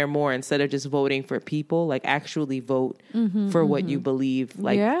on there more instead of just voting for people, like actually vote for what you believe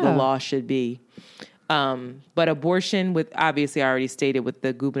the law should be. But abortion, with obviously I already stated with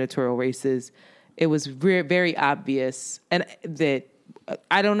the gubernatorial races, it was very obvious. And that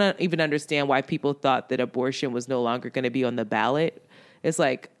I don't even understand why people thought that abortion was no longer going to be on the ballot. It's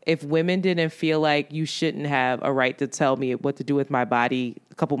like, if women didn't feel like you shouldn't have a right to tell me what to do with my body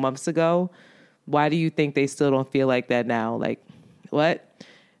a couple months ago, why do you think they still don't feel like that now? Like, what?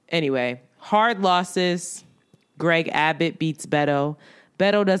 Anyway, hard losses. Greg Abbott beats Beto.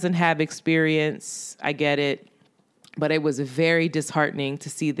 Beto doesn't have experience. I get it. But it was very disheartening to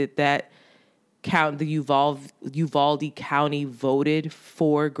see that the Uvalde County voted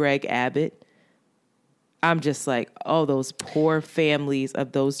for Greg Abbott. I'm just like, oh, those poor families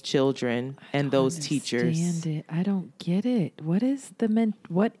of those children and those teachers. I don't get it. What is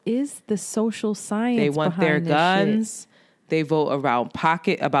the social science? They want their guns. Shit? They vote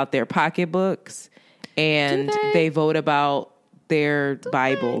about their pocketbooks, and they vote about their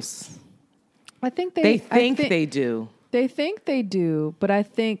Bibles. I think they think they do. They think they do, but I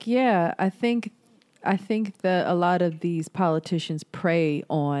think that a lot of these politicians prey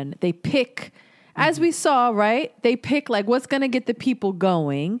on. They pick. As we saw, right? They pick like what's going to get the people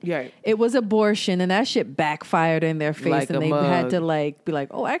going. Right. It was abortion, and that shit backfired in their face, and they had to like be like,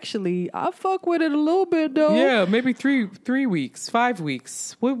 "Oh, actually, I fuck with it a little bit, though." Yeah, maybe 3 weeks, 5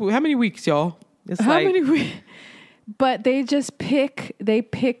 weeks. How many weeks, y'all? It's how many weeks? But they just pick. They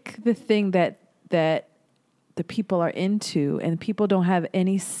pick the thing that the people are into, and people don't have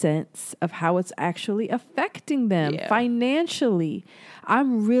any sense of how it's actually affecting them financially.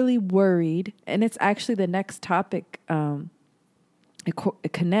 I'm really worried, and it's actually the next topic.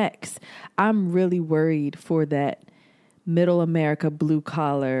 It connects. I'm really worried for that middle America blue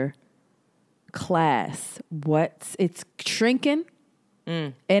collar class. It's shrinking.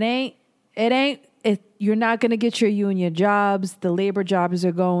 You're not going to get your union jobs. The labor jobs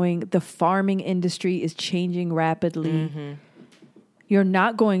are going. The farming industry is changing rapidly. Mm-hmm. You're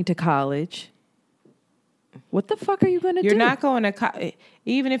not going to college. What the fuck are you going to do? You're not going to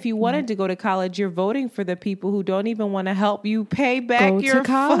even if you wanted to go to college, you're voting for the people who don't even want to help you pay back your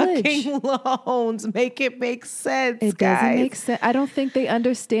fucking loans. Make it make sense, it guys. Doesn't make sense. I don't think they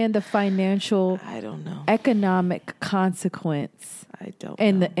understand the financial, economic consequence. I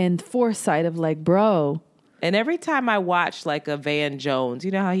don't know. And foresight of like, bro. And every time I watch like a Van Jones, you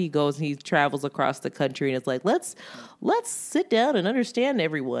know how he goes and he travels across the country and it's like, let's sit down and understand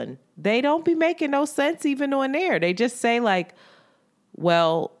everyone. They don't be making no sense even on there. They just say like,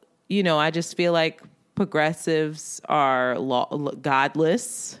 well, you know, I just feel like progressives are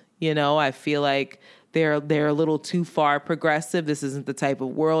godless. You know, I feel like they're a little too far progressive. This isn't the type of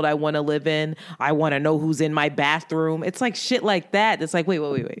world I want to live in. I want to know who's in my bathroom. It's like shit like that. It's like, wait.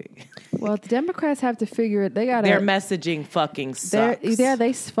 Well, the Democrats have to figure it. They got their messaging fucking sucks.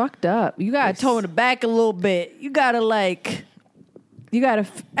 They fucked up. You got to tone it back a little bit. You got to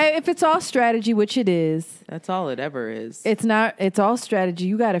if it's all strategy, which it is. That's all it ever is. It's not. It's all strategy.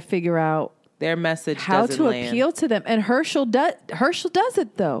 You got to figure out their message how to appeal to them. And Herschel does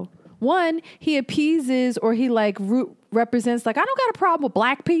it though. One, he appeases or he like represents like, I don't got a problem with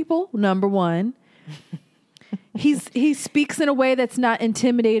black people. Number one, he speaks in a way that's not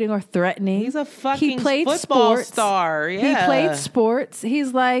intimidating or threatening. He's a fucking football star. Yeah. He played sports.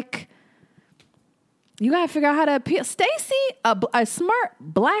 He's like, you got to figure out how to appeal. Stacey, a smart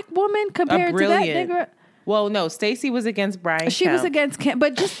black woman compared to that nigga. Well, no, Stacey was against Brian She Kemp. was against Kemp,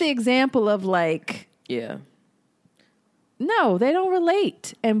 but just the example of like, yeah. No, they don't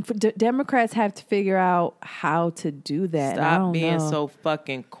relate. And Democrats have to figure out how to do that. Stop being so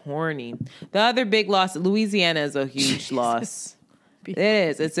fucking corny. The other big loss, Louisiana is a huge loss. It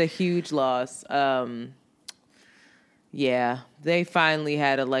is. It's a huge loss. Yeah, they finally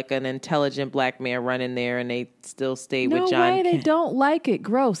had an intelligent black man run in there, and they still stayed with John. No way, they don't like it.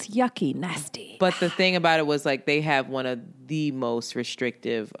 Gross, yucky, nasty. But the thing about it was like they have one of the most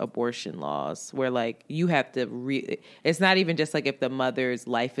restrictive abortion laws, where like you have to. It's not even just like if the mother's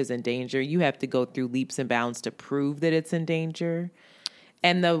life is in danger. You have to go through leaps and bounds to prove that it's in danger.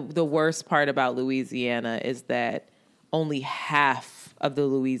 And the worst part about Louisiana is that only half of the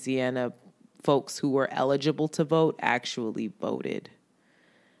Louisiana folks who were eligible to vote actually voted.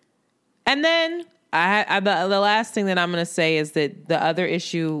 And then the last thing that I'm going to say is that the other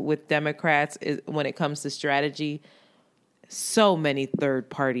issue with Democrats is when it comes to strategy, so many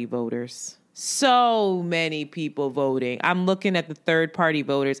third-party voters. So many people voting. I'm looking at the third-party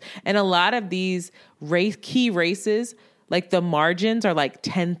voters, and a lot of these key races, like the margins are like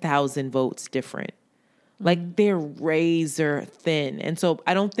 10,000 votes different. Like they're razor thin. And so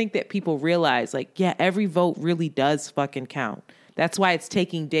I don't think that people realize like, yeah, every vote really does fucking count. That's why it's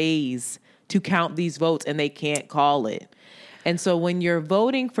taking days to count these votes and they can't call it. And so when you're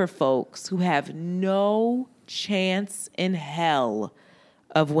voting for folks who have no chance in hell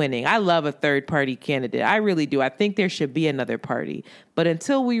of winning, I love a third party candidate. I really do. I think there should be another party. But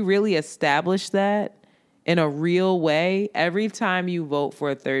until we really establish that in a real way, every time you vote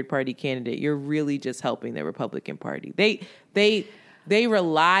for a third-party candidate, you're really just helping the Republican Party. They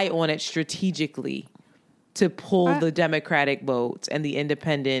rely on it strategically to pull the Democratic votes and the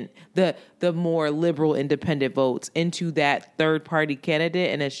independent, the more liberal independent votes into that third-party candidate,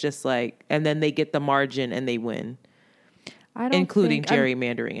 and it's just like, and then they get the margin and they win, including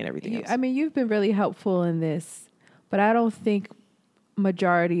gerrymandering and everything else. I mean, you've been really helpful in this, but I don't think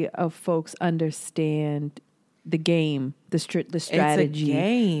majority of folks understand the game, the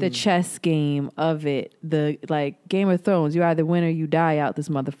strategy, the chess game of it. The like Game of Thrones, you either win or you die out this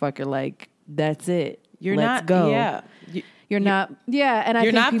motherfucker. Like that's it. Let's go. Yeah. You're not. Yeah, and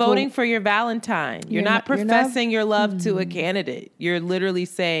you're not voting for your Valentine. You're not professing your love to a candidate. You're literally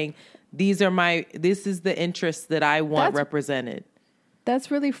saying this is the interests that I want represented.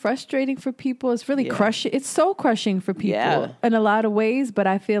 That's really frustrating for people. It's really crushing. It's so crushing for people in a lot of ways. But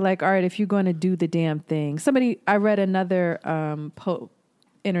I feel like, all right, if you're going to do the damn thing, I read another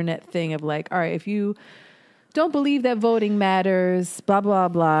internet thing of like, all right, if you don't believe that voting matters, blah, blah,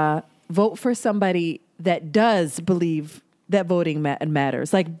 blah, vote for somebody that does believe that voting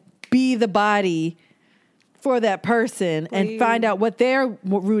matters. Like be the body for that person and find out what they're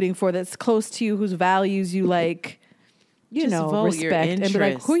rooting for that's close to you, whose values you like. Respect and be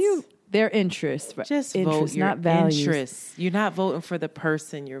like, their interests. Just interests, vote your not values. Interests. You're not voting for the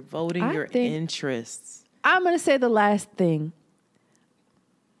person. You're voting your interests. I'm going to say the last thing.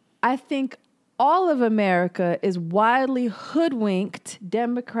 I think all of America is widely hoodwinked,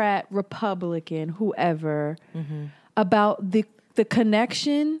 Democrat, Republican, whoever, about the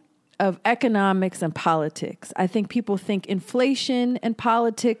connection of economics and politics. I think people think inflation and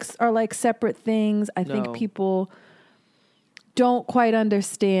politics are like separate things. I think people don't quite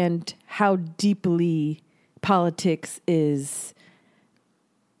understand how deeply politics is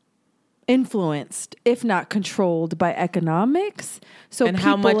influenced, if not controlled, by economics. So and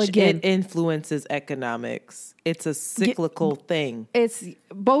how much it influences economics. It's a cyclical thing. It's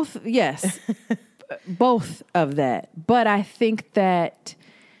both, yes, both of that. But I think that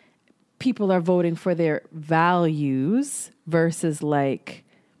people are voting for their values versus like,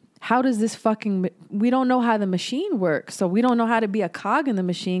 how does this we don't know how the machine works. So we don't know how to be a cog in the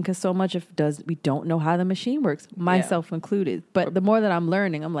machine because so much we don't know how the machine works, myself included. But the more that I'm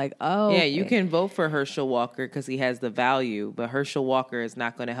learning, I'm like, oh. Yeah, you can vote for Herschel Walker because he has the value, but Herschel Walker is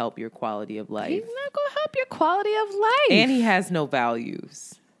not going to help your quality of life. He's not going to help your quality of life. And he has no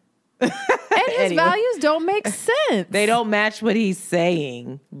values. And his values don't make sense. They don't match what he's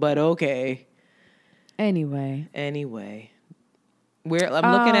saying, but okay. Anyway. I'm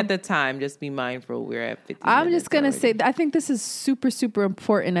looking at the time. Just be mindful. We're at 50 I'm just going to say, I think this is super, super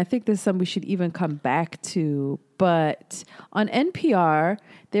important. I think this is something we should even come back to. But on NPR,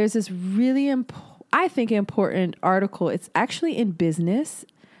 there's this really, important article. It's actually in business.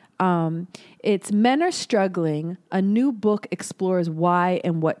 It's Men Are Struggling. A new book explores why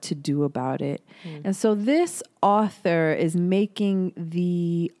and what to do about it. And so this author is making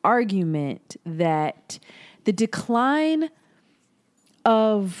the argument that the decline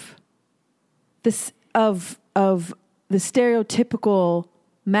of the stereotypical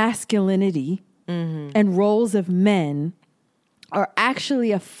masculinity and roles of men are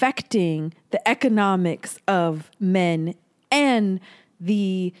actually affecting the economics of men and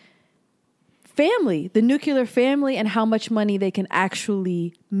the family, the nuclear family, and how much money they can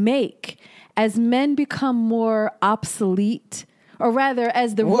actually make. As men become more obsolete, or rather,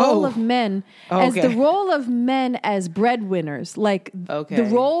 as the role of men, as the role of men as breadwinners, like the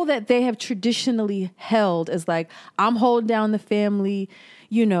role that they have traditionally held as like, I'm holding down the family,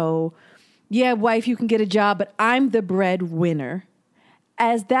 wife, you can get a job, but I'm the breadwinner.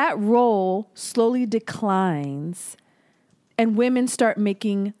 As that role slowly declines and women start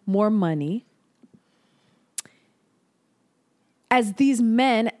making more money, as these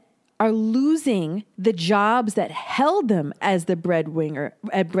men are losing the jobs that held them as the breadwinner,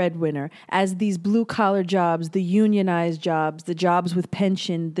 as these blue-collar jobs, the unionized jobs, the jobs with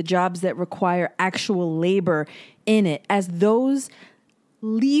pension, the jobs that require actual labor in it. As those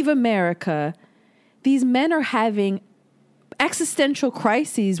leave America, these men are having existential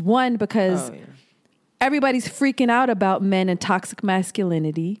crises. One, because everybody's freaking out about men and toxic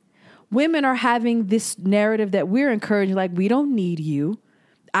masculinity. Women are having this narrative that we're encouraging, like, we don't need you.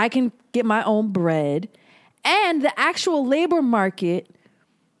 I can get my own bread. And the actual labor market,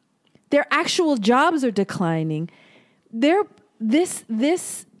 their actual jobs are declining. This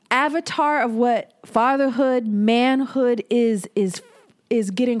avatar of what fatherhood, manhood is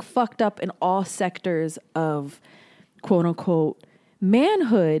getting fucked up in all sectors of quote unquote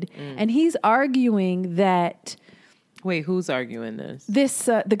manhood. And he's arguing that. Wait, who's arguing this?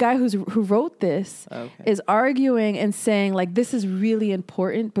 The guy who wrote this is arguing and saying, like, this is really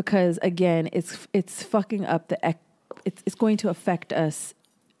important because, again, it's fucking up it's going to affect us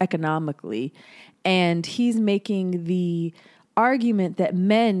economically. And he's making the argument that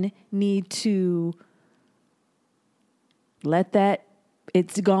men need to let that,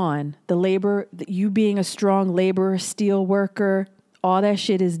 it's gone. The labor, you being a strong laborer, steel worker, all that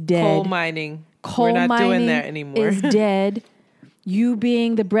shit is dead. Coal mining. We're not doing that anymore. Is dead. You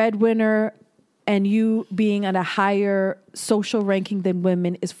being the breadwinner and you being at a higher social ranking than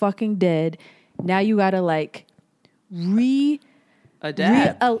women is fucking dead. Now you gotta like readapt.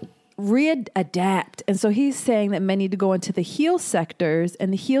 And so he's saying that men need to go into the heal sectors,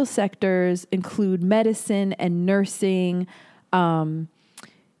 and the heal sectors include medicine and nursing,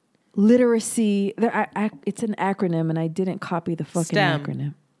 literacy. It's an acronym, and I didn't copy the fucking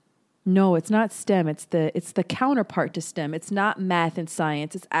acronym. No, it's not STEM. It's the counterpart to STEM. It's not math and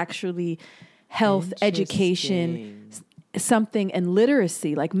science. It's actually health, education, something, and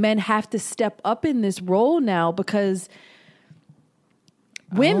literacy. Like, men have to step up in this role now because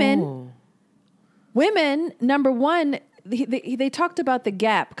women, number one, they talked about the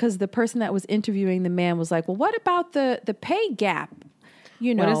gap because the person that was interviewing the man was like, well, what about the pay gap?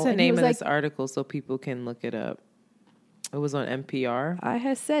 What is the name of this article so people can look it up? It was on NPR. I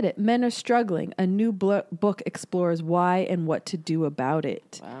had said it. Men Are Struggling. A new book explores why and what to do about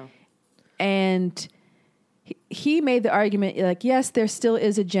it. Wow. And he made the argument like, yes, there still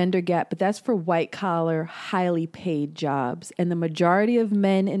is a gender gap, but that's for white collar, highly paid jobs. And the majority of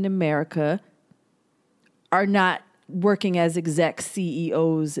men in America are not working as exec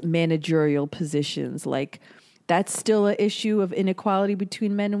CEOs, managerial positions. Like, that's still an issue of inequality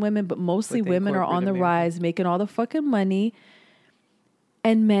between men and women, but mostly women are on the rise, making all the fucking money,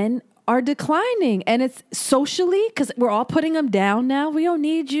 and men are declining. And it's socially, because we're all putting them down now. We don't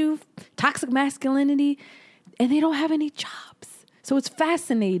need you. Toxic masculinity. And they don't have any jobs. So it's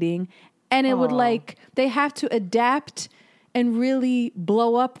fascinating. And it would they have to adapt and really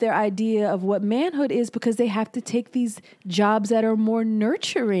blow up their idea of what manhood is, because they have to take these jobs that are more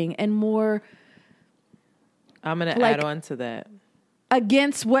nurturing and more... I'm going to add on to that.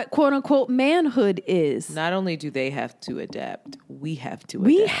 Against what quote unquote manhood is. Not only do they have to adapt, we have to adapt.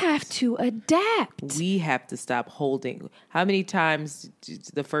 We have to adapt. We have to stop holding. How many times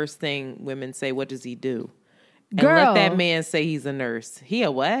the first thing women say, what does he do? And let that man say he's a nurse. He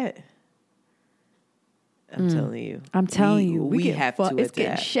a what? I'm telling you. I'm telling you. We have to adapt. It's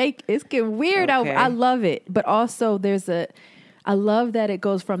getting shake. It's getting weird. Okay. I love it. But also I love that it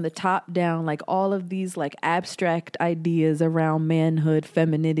goes from the top down, like all of these like abstract ideas around manhood,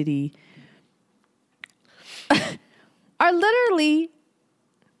 femininity are literally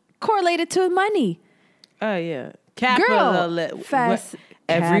correlated to money. Oh, yeah.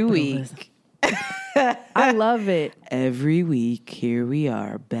 Every week. I love it. Every week, here we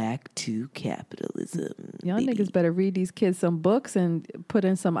are back to capitalism. Y'all niggas better read these kids some books and put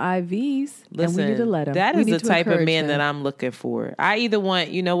in some IVs. Listen, and we need to let them. That is the type of man that I'm looking for. I either want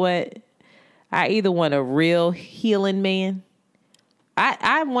a real healing man.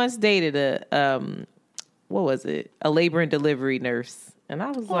 I once dated a labor and delivery nurse. And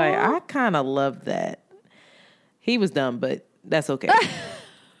I was like, I kind of love that. He was dumb, but that's okay.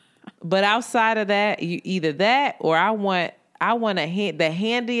 But outside of that, either that or I want the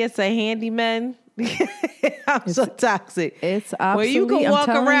handiest of handymen. I'm so toxic. It's obsolete. Well, you can walk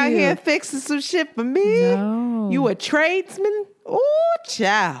around here fixing some shit for me. No. You a tradesman? Oh,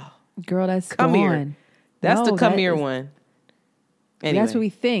 child. Girl, that's come gone. here. That's the come here one. Anyway. That's what we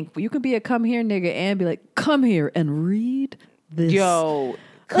think. You can be a come here nigga and be like, come here and read this. Yo,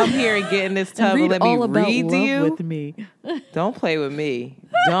 come here and get in this tub and let me read to you. With me. Don't play with me.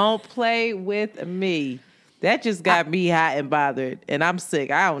 Don't play with me. That just got me hot and bothered, and I'm sick.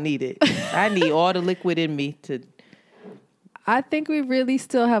 I don't need it. I need all the liquid in me to. I think we really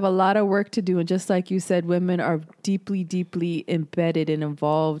still have a lot of work to do, and just like you said, women are deeply, deeply embedded and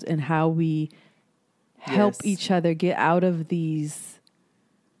involved in how we help each other get out of these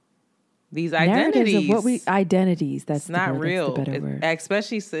identities. Of identities. That's not real. That's the better word.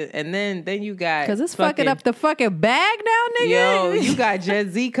 Especially, and then you got because it's fucking up the fucking bag now, nigga. Yo, you got Gen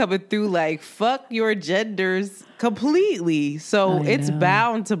Z coming through like fuck your genders completely. So it's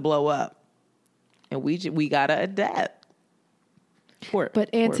bound to blow up, and we gotta adapt. But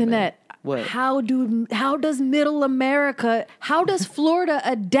Antoinette, what? How does middle America? How does Florida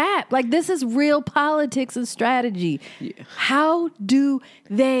adapt? Like, this is real politics and strategy. Yeah. How do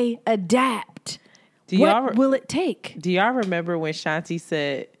they adapt? What will it take? Do y'all remember when Shanti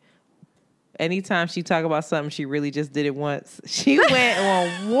said, anytime she talk about something, she really just did it once? She went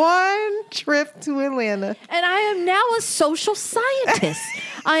on one trip to Atlanta. And I am now a social scientist.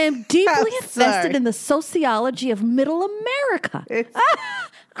 I am deeply invested in the sociology of middle America.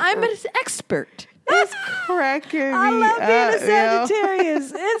 I'm an expert. It's cracking me. I love being a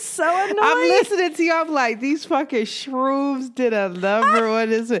Sagittarius. It's so annoying. I'm listening to you. I'm like, these fucking shrooms did a number on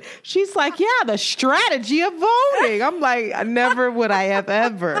this. She's like, yeah, the strategy of voting. I'm like, never would I have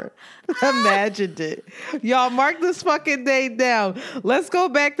ever imagined it. Y'all mark this fucking day down. Let's go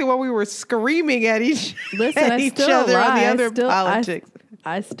back to when we were screaming at each other on the other politics.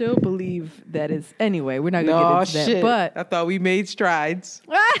 I still believe that is. Anyway, we're not going to get into that. But I thought we made strides.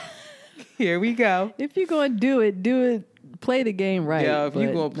 Here we go. If you're going to do it. Play the game right. Yeah, if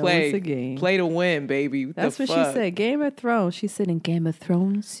you're going to play, it's a game. Play to win, baby. That's what she said. Game of Thrones. She said in Game of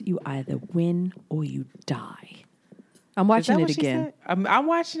Thrones, you either win or you die. I'm watching it again. I'm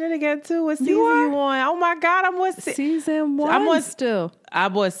watching it again too. What season you on? Oh my God, I'm on season 1 still.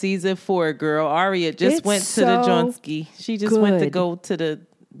 I'm on season 4, girl. Aria just went to the Jonski. She just went to go to the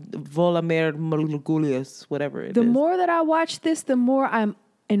Volodymyr Margulies, whatever it is. The more that I watch this, the more I'm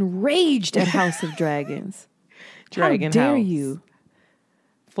enraged at House of Dragons. Dragon How dare House. you?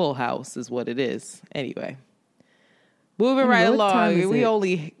 Full House is what it is. Anyway. Moving right along. We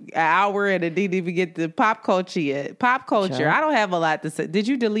only an hour and it didn't even get to pop culture yet. Pop culture. Sure. I don't have a lot to say. Did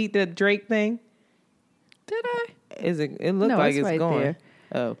you delete the Drake thing? Did I? It looked like it's right gone.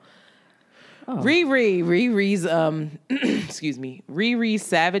 There. Riri's excuse me, Riri's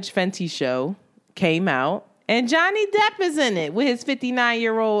Savage Fenty show came out, and Johnny Depp is in it with his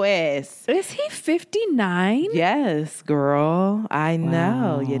 59-year-old ass. Is he 59? Yes, girl. I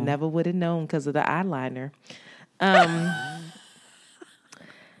know. You never would have known because of the eyeliner.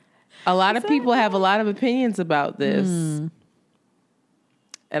 A lot of people have a lot of opinions about this.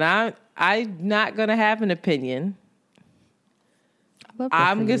 And I'm not going to have an opinion.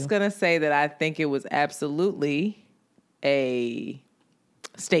 I'm just going to say that I think it was absolutely a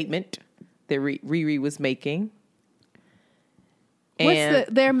statement that Riri was making.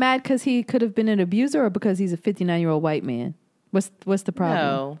 They're mad because he could have been an abuser or because he's a 59-year-old white man? What's the problem?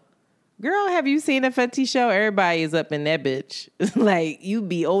 No. Girl, have you seen a Fenty show? Everybody is up in that bitch. Like, you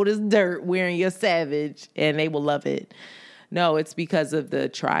be old as dirt wearing your Savage, and they will love it. No, it's because of the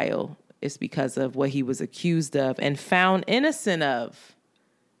trial. It's because of what he was accused of and found innocent of.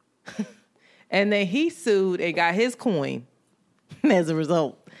 And then he sued and got his coin as a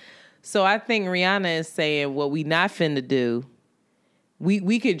result. So I think Rihanna is saying what we not finna do.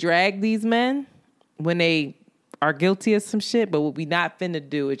 We could drag these men when they are guilty of some shit, but what we not finna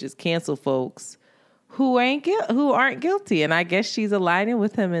do is just cancel folks who aren't guilty. And I guess she's aligning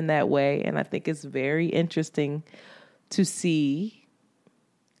with him in that way. And I think it's very interesting to see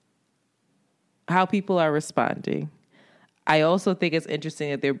how people are responding. I also think it's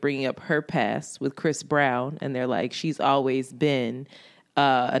interesting that they're bringing up her past with Chris Brown, and they're like, she's always been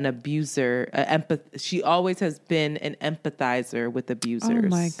an abuser, she always has been an empathizer with abusers. Oh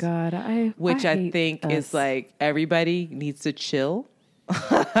my God. I think is like, everybody needs to chill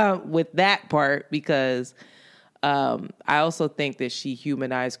with that part, because I also think that she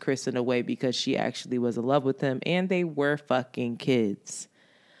humanized Chris in a way because she actually was in love with him and they were fucking kids.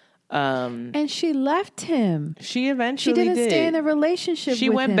 And she left him. She eventually did. She didn't stay in a relationship with him. She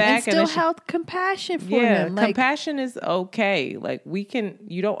went back and still held compassion for him. Yeah, compassion is okay. Like,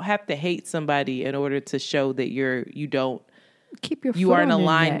 you don't have to hate somebody in order to show that you aren't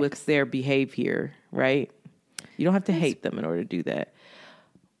aligned with their behavior, right? You don't have to hate them in order to do that.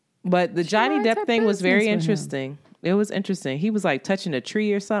 But the Johnny Depp thing was very interesting. It was interesting. He was like touching a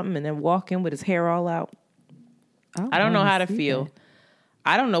tree or something and then walking with his hair all out. I don't know how to feel.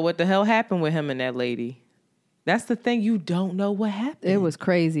 I don't know what the hell happened with him and that lady. That's the thing. You don't know what happened. It was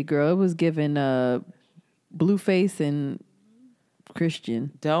crazy, girl. It was giving Blueface and Christian.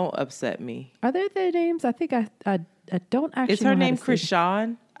 Don't upset me. Are there their names? I think I don't actually. Is her name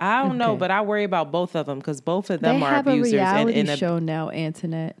Krishan? I don't know, but I worry about both of them because both of them are abusers. They have a reality show now,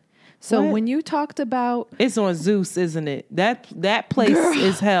 Antoinette. So when you talked about... It's on Zeus, isn't it? That place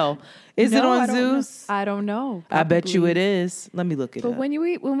is hell. Is it on Zeus? I don't know. Probably. I bet you it is. Let me look it up. But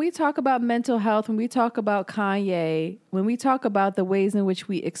when we talk about mental health, when we talk about Kanye, when we talk about the ways in which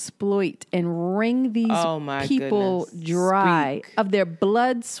we exploit and wring these people dry of their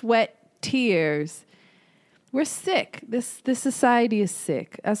blood, sweat, tears, we're sick. This society is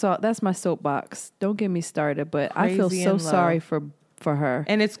sick. That's all. That's my soapbox. Don't get me started, but I feel so sorry for her.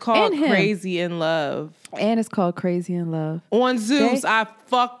 And it's called Crazy in Love. And it's called Crazy in Love. On Zeus, I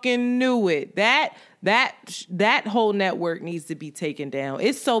fucking knew it. That whole network needs to be taken down.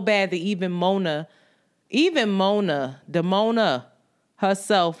 It's so bad that even Mona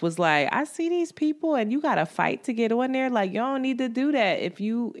herself was like, I see these people and you got to fight to get on there. Like, you don't need to do that. If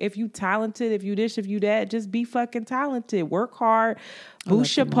you talented, if you this, if you that, just be fucking talented. Work hard.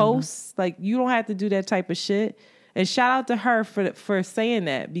 Boost your posts. Like, you don't have to do that type of shit. And shout out to her for saying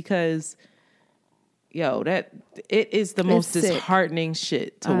that, because it is the most disheartening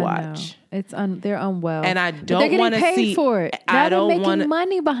shit to watch. It's they're unwell, and I don't want to see. They're getting paid for it. Now they're making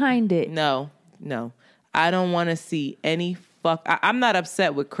money behind it. No, I don't want to see any fuck. I'm not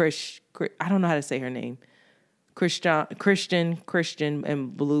upset with I don't know how to say her name, Christian,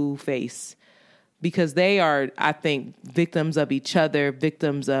 and Blueface, because they are, I think, victims of each other,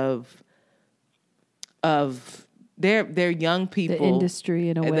 victims of. They're young people. The industry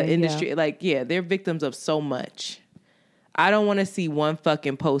in a way. The industry, they're victims of so much. I don't want to see one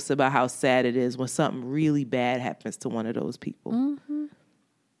fucking post about how sad it is when something really bad happens to one of those people. Mm-hmm.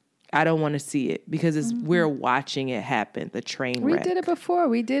 I don't want to see it because we're watching it happen, the train wreck. We did it before.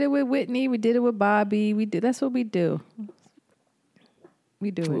 We did it with Whitney. We did it with Bobby. That's what we do.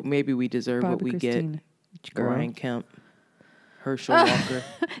 We do it. Maybe we deserve Bobby, what we Christina. Get. Brian Kemp. Herschel Walker.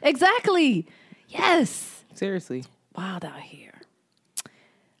 Exactly. Yes. Seriously. Wild out here.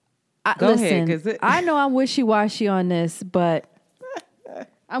 Go ahead. I know I'm wishy-washy on this, but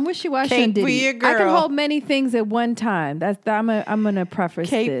I'm wishy-washy on Diddy. I can hold many things at one time. I'm going to preface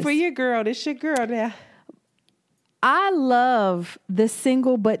this. For your girl. This your girl now. I love the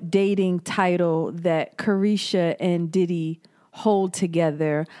single but dating title that Caresha and Diddy hold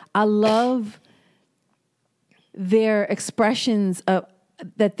together. I love their expressions of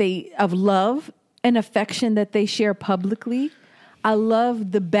love and affection that they share publicly. I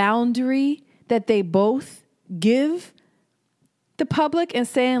love the boundary that they both give the public and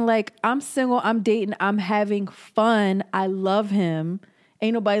saying like, I'm single, I'm dating, I'm having fun. I love him.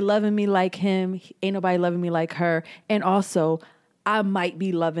 Ain't nobody loving me like him. Ain't nobody loving me like her. And also, I might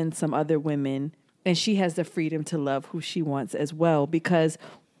be loving some other women. And she has the freedom to love who she wants as well. Because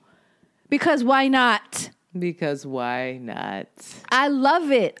why not? Because why not? I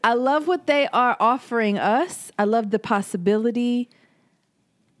love it. I love what they are offering us. I love the possibility.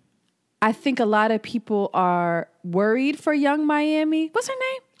 I think a lot of people are worried for Young Miami. What's her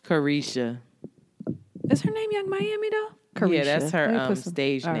name? Caresha. Is her name Young Miami though? Caresha. Yeah, that's her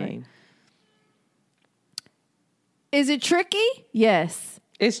stage name. Right. Is it tricky? Yes.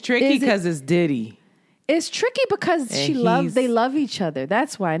 It's tricky because it's Diddy. It's tricky because they love each other.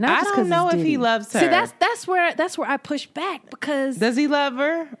 That's why. Not I just don't know it's if Diddy. he loves her. See, that's where I push back because does he love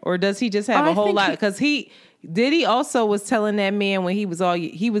her or does he just have a whole lot? Because Diddy also was telling that man when he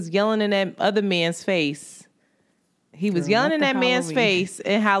was yelling in that other man's face. He was yelling in that man's face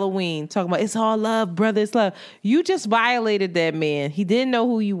in Halloween, talking about, it's all love, brother, it's love. You just violated that man. He didn't know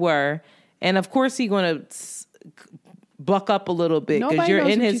who you were. And of course he's going to buck up a little bit because you're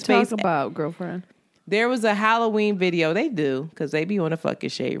in his face. Talk about, girlfriend. There was a Halloween video. They do, because they be on the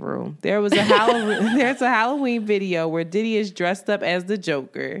fucking shade room. There's a Halloween video where Diddy is dressed up as the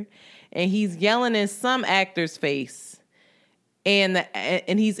Joker. And he's yelling in some actor's face. And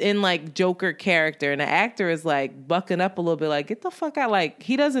he's in like Joker character, and the actor is like bucking up a little bit, like get the fuck out. Like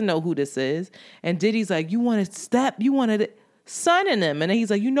he doesn't know who this is, and Diddy's like, you want to step, you wanted it, son in him, and then he's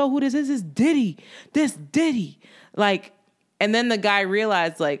like, you know who this is? It's Diddy, this Diddy, like, and then the guy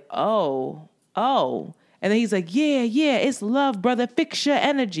realized like, oh, and then he's like, yeah, it's love, brother, fix your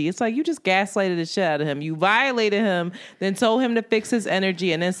energy. It's like you just gaslighted the shit out of him. You violated him, then told him to fix his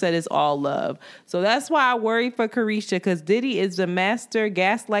energy, and then said it's all love. So that's why I worry for Caresha, because Diddy is the master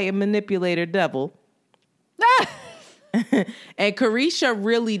gaslight and manipulator devil. And Caresha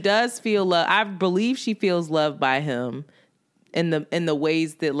really does feel love. I believe she feels loved by him in the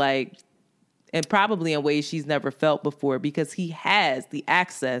ways that like, and probably in ways she's never felt before, because he has the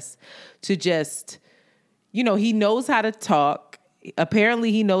access to just, you know, he knows how to talk.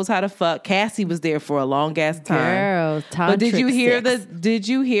 Apparently he knows how to fuck. Cassie was there for a long ass time. Girl, but did you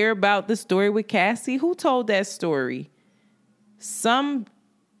hear about the story with Cassie? Who told that story? Somebody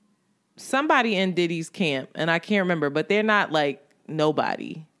in Diddy's camp, and I can't remember, but they're not like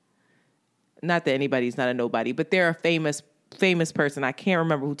nobody. Not that anybody's not a nobody, but they're a famous person. I can't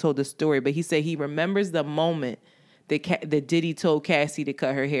remember who told the story, but he said he remembers the moment that Diddy told Cassie to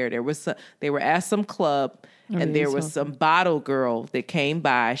cut her hair. They were at some club, and there was some bottle girl that came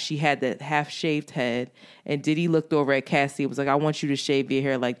by. She had that half-shaved head, and Diddy looked over at Cassie and was like, I want you to shave your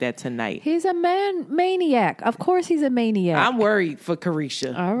hair like that tonight. He's a maniac. Of course he's a maniac. I'm worried for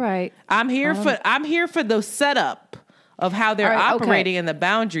Caresha. All right. I'm here for the setup of how they're operating and the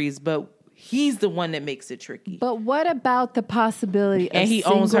boundaries, but he's the one that makes it tricky. But what about the possibility of and he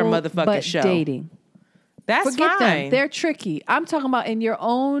owns her motherfucking show. Dating? That's Forget fine. them. They're tricky. I'm talking about in your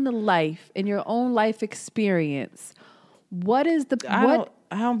own life, in your own life experience. What is the I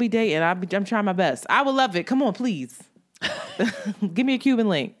don't be dating. I'm trying my best. I would love it. Come on, please. Give me a Cuban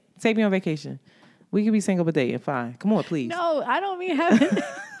link. Take me on vacation. We can be single but dating. Fine. Come on, please. No, I don't mean having.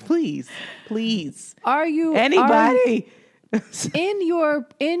 Please. Are you anybody? In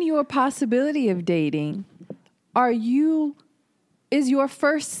your possibility of dating, is your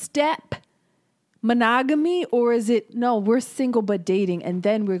first step monogamy, or is it no, we're single but dating and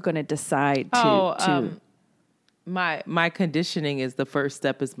then we're going to decide to my conditioning is the first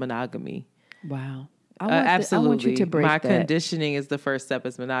step is monogamy. Wow. Absolutely. I want you to break my that. conditioning is the first step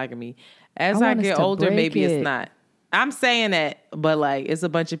is monogamy. As I get older, maybe it's not. I'm saying that, but like it's a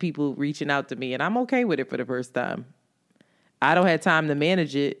bunch of people reaching out to me and I'm okay with it for the first time. I don't have time to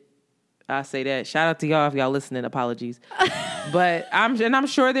manage it. I say that. Shout out to y'all if y'all listening. Apologies. But I'm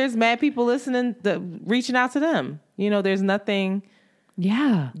sure there's mad people listening, reaching out to them. You know, there's nothing.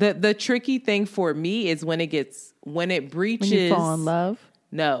 Yeah. The tricky thing for me is when it breaches. When you fall in love?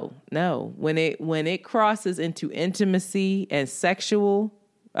 No. When it crosses into intimacy and a sexual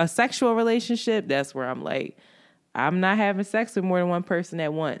relationship, that's where I'm like, I'm not having sex with more than one person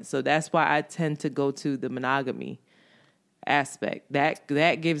at once. So that's why I tend to go to the monogamy aspect.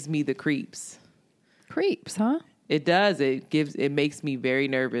 That gives me the creeps. Creeps, huh? It does. It makes me very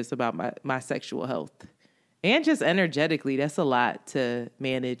nervous about my sexual health And just energetically, that's a lot to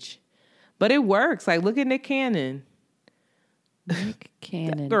manage. But it works. Like, look at Nick Cannon. Nick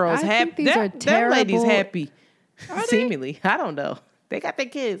Cannon. That girl's happy. These are That terrible. lady's happy. Seemingly. I don't know. They got their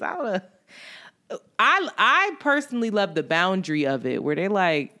kids. I don't know. I personally love the boundary of it where they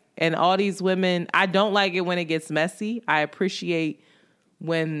like, and all these women, I don't like it when it gets messy. I appreciate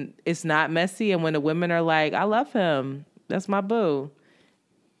when it's not messy and when the women are like, I love him. That's my boo.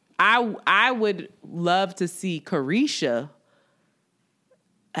 I would love to see Carisha,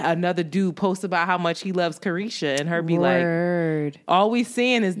 another dude, post about how much he loves Carisha and her be like, all we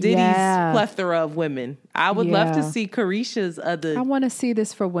seeing is Diddy's plethora of women. I would love to see Carisha's other. I want to see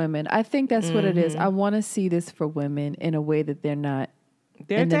this for women. I think that's what it is. I want to see this for women in a way that they're not.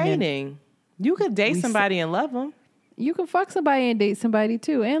 They're dating. You could date somebody and love them. You can fuck somebody and date somebody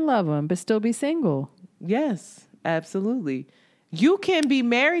too and love them, but still be single. Yes, absolutely. You can be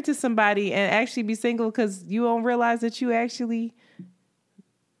married to somebody and actually be single because you don't realize that you actually,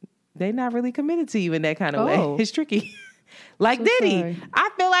 they're not really committed to you in that kind of way. It's tricky. Like so Diddy. Sorry. I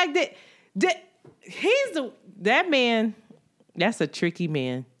feel like that man, that's a tricky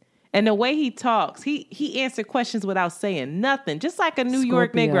man. And the way he talks, he answered questions without saying nothing, just like a New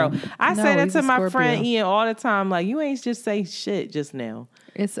York Negro. I say that to my friend Ian all the time, like, you ain't just say shit just now.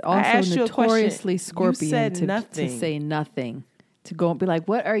 It's also notoriously Scorpion to say nothing. To go and be like,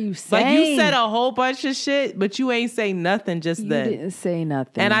 what are you saying? Like, you said a whole bunch of shit, but you ain't say nothing just then. You didn't say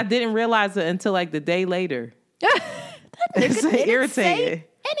nothing. And I didn't realize it until like the day later. It's irritating.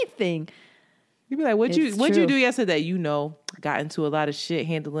 Anything. You be like, what'd you do yesterday? You know, got into a lot of shit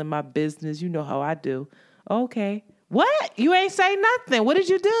handling my business. You know how I do. Okay. What? You ain't say nothing. What did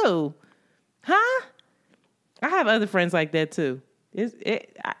you do? Huh? I have other friends like that too.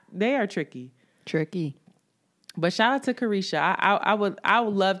 They are tricky. Tricky. But shout out to Carisha. I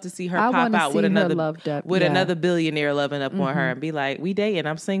would love to see her pop out with another billionaire loving up on her and be like, we dating,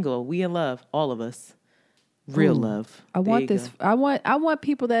 I'm single, we in love, all of us. Real love. I want this. I want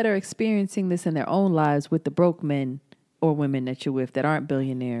people that are experiencing this in their own lives with the broke men or women that you're with that aren't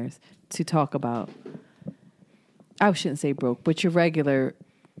billionaires to talk about. I shouldn't say broke, but your regular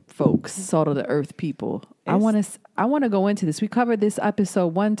folks, salt of the earth people. I want to go into this. We covered this episode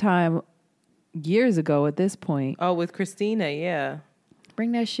one time years ago at this point. Oh, with Christina, yeah.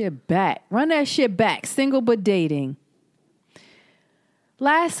 Bring that shit back. Run that shit back. Single but dating.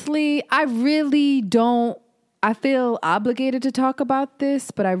 Lastly, I feel obligated to talk about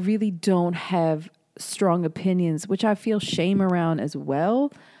this, but I really don't have strong opinions, which I feel shame around as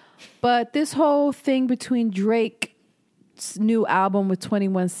well. But this whole thing between Drake's new album with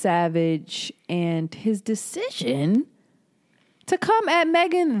 21 Savage and his decision to come at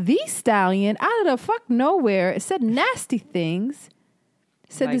Megan Thee Stallion out of the fuck nowhere. It said nasty things.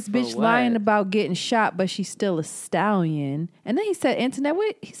 It said like this bitch lying about getting shot, but she's still a stallion. And then he said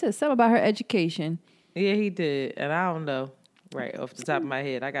he said something about her education. Yeah, he did. And I don't know. Right off the top of my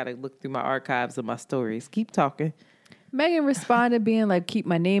head. I got to look through my archives of my stories. Keep talking. Megan responded being like, keep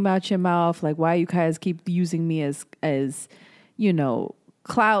my name out your mouth. Like, why you guys keep using me as you know,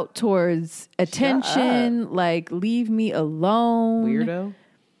 clout towards attention. Like, leave me alone. Weirdo.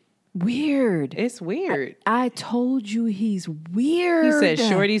 Weird. It's weird. I told you he's weird. He said,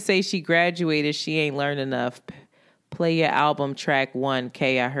 Shorty say she graduated. She ain't learned enough. Play your album track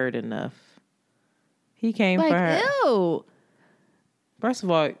 1K. I heard enough. He came for her. Ew. First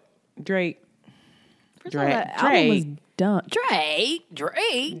of all, Drake. Album was done. Drake.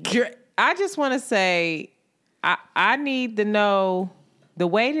 I just want to say, I need to know the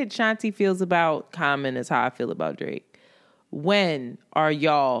way that Shanti feels about Common is how I feel about Drake. When are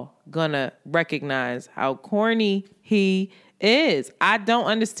y'all gonna recognize how corny he is? I don't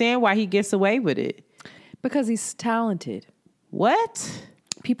understand why he gets away with it. Because he's talented. What?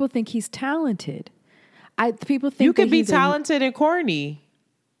 People think he's talented. People think you could be talented and corny.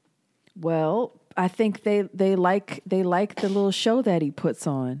 Well, I think they like the little show that he puts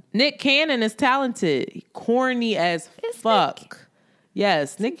on. Nick Cannon is talented, corny as fuck.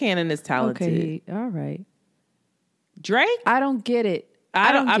 Yes, Nick Cannon is talented. Okay, all right. Drake? I don't get it.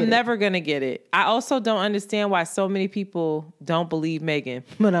 I'm never gonna get it. I also don't understand why so many people don't believe Megan.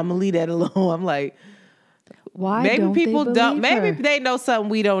 But I'm gonna leave that alone. I'm like, why? Maybe people don't. Maybe her? they know something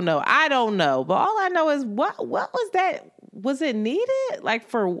we don't know. I don't know. But all I know is what was that? Was it needed? Like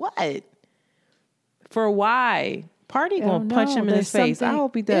for what? For why? Party gonna punch him in his face. I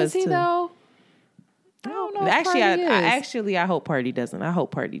hope he does. Is he too. Though? I don't know. Actually, I hope Party doesn't. I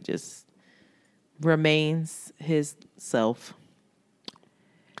hope Party just remains his self,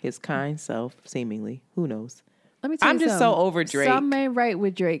 his kind self. Seemingly, who knows? Let me tell you I'm just so over Drake. Something ain't right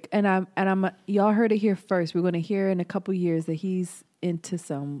with Drake, and y'all heard it here first. We're gonna hear in a couple years that he's into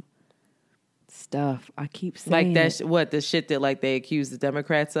some stuff. I keep saying like that. The shit that like they accuse the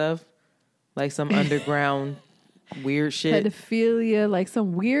Democrats of, like some underground weird shit, pedophilia, like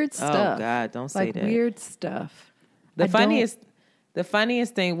some weird stuff. Oh God, don't say like that. Weird stuff. The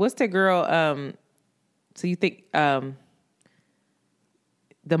funniest thing. What's the girl? So you think the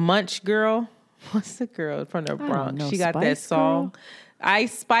Munch girl? What's the girl from the Bronx? She got that song, girl?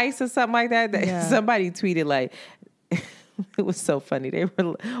 Ice Spice or something like that. Yeah. Somebody tweeted like, it was so funny. They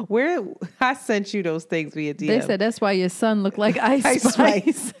were, where I sent you those things via DM. They said that's why your son looked like Ice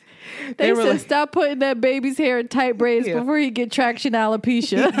Spice. They said, like, stop putting that baby's hair in tight braids before he get traction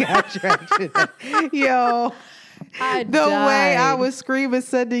alopecia. He got traction. Yo. The way I was screaming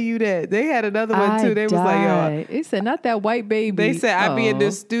sending you that. They had another one too. They was like, yo. They said, not that white baby. They said, I be in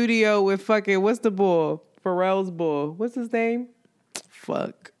the studio with fucking, what's the boy? Pharrell's boy. What's his name?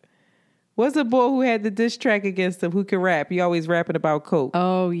 Fuck. What's the boy who had the diss track against him who can rap? He always rapping about coke.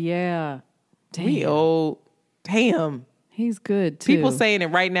 Oh, yeah. Damn. We old. Damn. He's good too. People saying it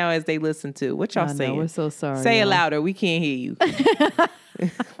right now as they listen to. What y'all saying? We're so sorry. Say it louder. We can't hear you.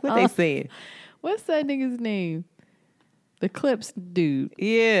 What they saying? What's that nigga's name? The Clips dude.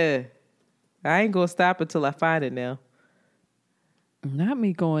 Yeah. I ain't gonna stop until I find it now. Not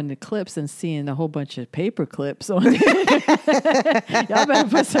me going to Clips and seeing a whole bunch of paper clips on it. Y'all better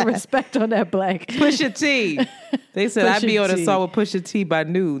put some respect on that black. Pusha T. They said I'd be on a song with Pusha T by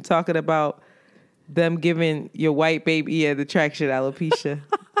noon talking about them giving your white baby the traction alopecia.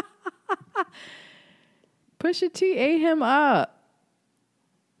 Pusha T ate him up.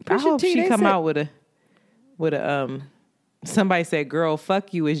 I hope she come out with a somebody said, girl,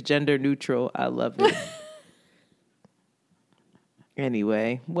 fuck you is gender neutral. I love it.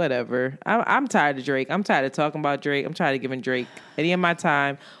 Anyway, whatever. I'm tired of Drake. I'm tired of talking about Drake. I'm tired of giving Drake any of my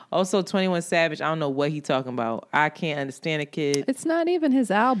time. Also, 21 Savage, I don't know what he talking about. I can't understand a kid. It's not even his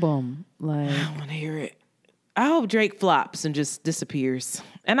album. Like, I don't want to hear it. I hope Drake flops and just disappears.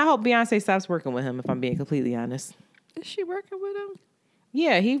 And I hope Beyonce stops working with him, if I'm being completely honest. Is she working with him?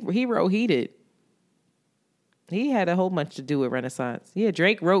 Yeah, he wrote Heated. He had a whole bunch to do with Renaissance. Yeah,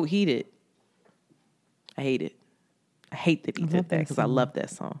 Drake wrote Heated. I hate it. I hate that he did that because I love that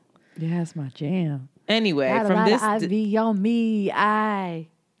song. Yeah, it's my jam. Anyway, got from this IV on me,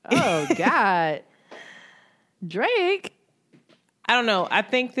 oh God, Drake. I don't know. I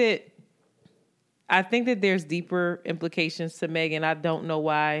think that there's deeper implications to Megan. I don't know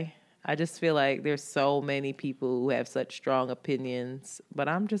why. I just feel like there's so many people who have such strong opinions, but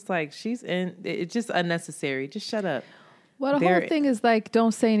I'm just like, it's just unnecessary. Just shut up. Well, the whole thing is like,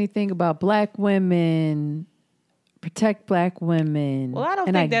 don't say anything about black women, protect black women. Well, I don't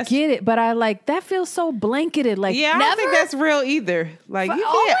think that's... I get it, but I like, that feels so blanketed. Like, yeah, I don't think that's real either. Like,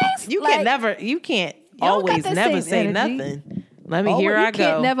 you can't always never say nothing. Let me hear I go. You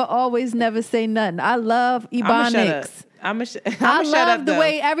can't never always never say nothing. I love Ebonics. I love the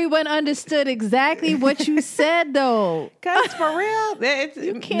way everyone understood exactly what you said, though. Because for real,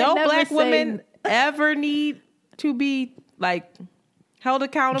 no black women ever need to be like held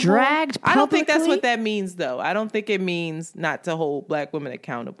accountable. Dragged publicly? I don't think that's what that means, though. I don't think it means not to hold black women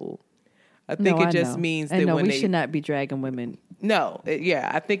accountable. I think it just means that we should not be dragging women. No,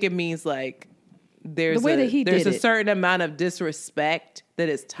 I think it means like there's a certain amount of disrespect that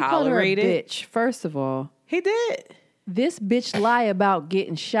is tolerated. He called her a bitch, first of all. He did. This bitch lie about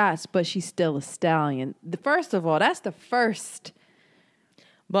getting shots, but she's still a stallion. First of all, that's the first.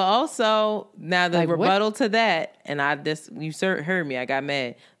 But also, now the rebuttal to that, and you heard me, I got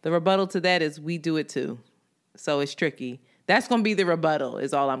mad. The rebuttal to that is we do it too. So it's tricky. That's going to be the rebuttal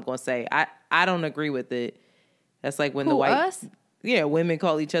is all I'm going to say. I don't agree with it. That's like when us? Yeah, women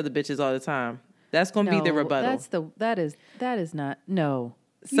call each other bitches all the time. That's going to be the rebuttal. That is not, no.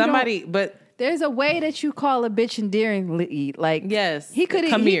 But there's a way that you call a bitch endearingly. Like, yes, he could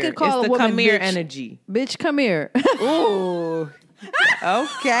call a woman come here energy. Bitch, come here. Ooh,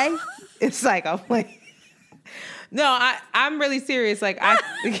 okay. It's like I'm like, no, I'm really serious. Like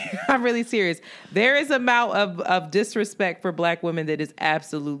I'm really serious. There is an amount of disrespect for black women that is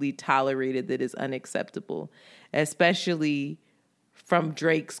absolutely tolerated, that is unacceptable, especially from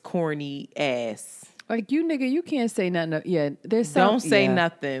Drake's corny ass. Like, you nigga, you can't say nothing. Yeah, don't say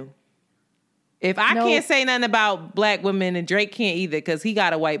nothing. If I can't say nothing about black women, and Drake can't either, because he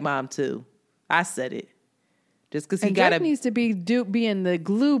got a white mom too. I said it. Just because he got Drake needs to be being the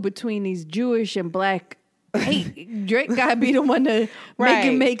glue between these Jewish and black. Hey, Drake got to be the one to make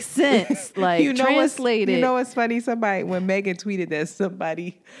it make sense. Like, translate it. You know what's funny? When Megan tweeted that,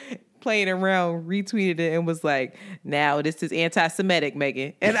 somebody playing around retweeted it and was like, now this is anti-Semitic,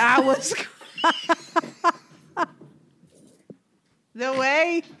 Megan. And I was... The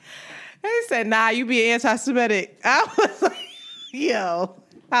way they said, nah, you be anti-Semitic. I was like, yo,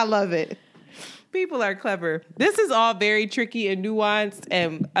 I love it. People are clever. This is all very tricky and nuanced.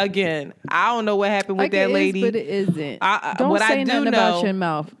 And again, I don't know what happened with that lady. But it isn't. Don't what say I do nothing know about your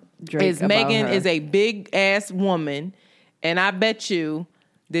mouth, Drake, is Megan is a big ass woman. And I bet you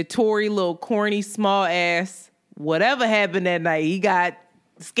the Tory little corny small ass, whatever happened that night, he got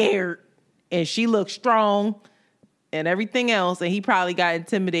scared and she looked strong and everything else. And he probably got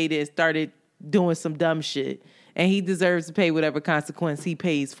intimidated and started doing some dumb shit. And he deserves to pay whatever consequence he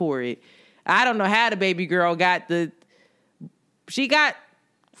pays for it. I don't know how the baby girl she got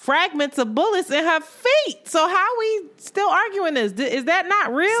fragments of bullets in her feet. So how are we still arguing this? Is that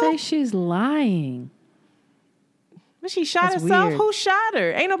not real? Say she's lying. But she shot That's herself? weird. Who shot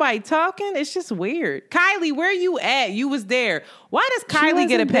her? Ain't nobody talking. It's just weird. Kylie, where you at? You was there. Why does Kylie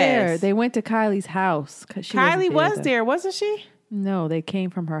get a pass? There. They went to Kylie's house. Kylie was there, wasn't she? No, they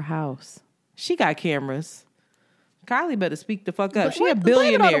came from her house. She got cameras. Kylie better speak the fuck up. But she a blame it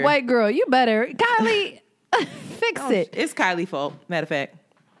billionaire. on the white girl. You better. Kylie, fix it. It's Kylie's fault, matter of fact.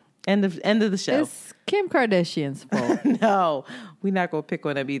 End of the show. It's Kim Kardashian's fault. No, we're not going to pick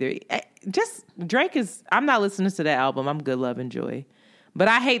on them either. Just Drake is, I'm not listening to that album. I'm good, love, and joy. But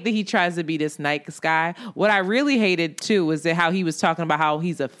I hate that he tries to be this nice guy. What I really hated, too, was that how he was talking about how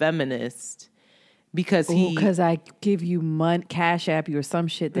he's a feminist. Because I give you cash app you or some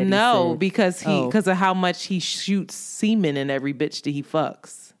shit that no, he said. because of how much he shoots semen in every bitch that he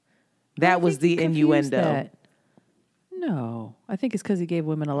fucks. That was the innuendo. That. No, I think it's because he gave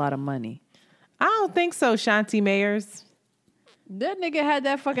women a lot of money. I don't think so, Shanti Mayers. That nigga had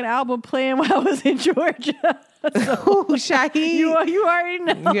that fucking album playing while I was in Georgia. So, Shaheed. You already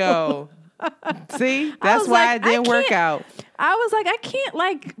know. Yo. See? That's why it didn't work out. I was like, I can't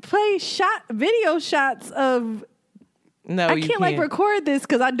play video shots of... No, I can't record this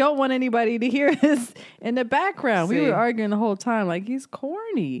because I don't want anybody to hear this in the background. See. We were arguing the whole time like, he's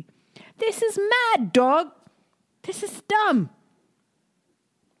corny. This is mad, dog. This is dumb.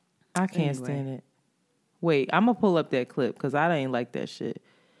 I can't stand it. Wait, I'm going to pull up that clip because I ain't like that shit.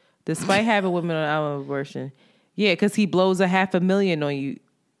 Despite having women on album abortion. Yeah, because he blows $500,000 on you.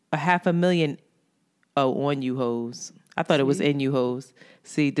 $500,000 on you hoes. I thought it was in you hoes.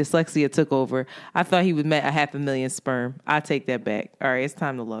 See, dyslexia took over. I thought he would met $500,000 sperm. I take that back. All right, it's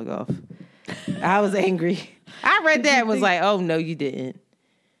time to log off. I was angry. I read that and was like, oh, no, you didn't.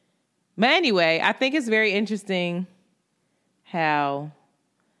 But anyway, I think it's very interesting how...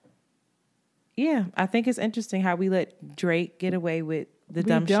 Yeah, I think it's interesting how we let Drake get away with the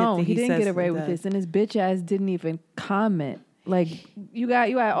dumb shit that he didn't get away with this, and his bitch ass didn't even comment. Like, you got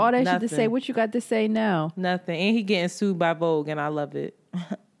all that shit to say. What you got to say now? Nothing. And he getting sued by Vogue, and I love it.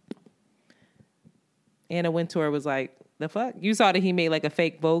 Anna Wintour was like, the fuck? You saw that he made like a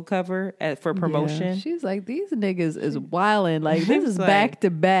fake Vogue cover for promotion. Yeah. She's like, these niggas is wilding. Like, this is back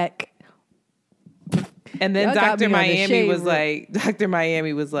to back. And then Dr. Miami was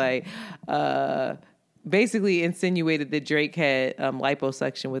like, basically insinuated that Drake had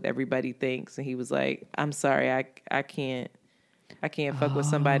liposuction with everybody thinks. And he was like, I'm sorry, I can't fuck with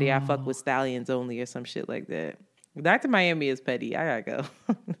somebody. I fuck with stallions only or some shit like that. Dr. Miami is petty. I gotta go.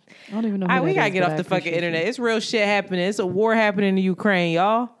 I don't even know who we gotta get off the fucking internet. It's real shit happening. It's a war happening in Ukraine,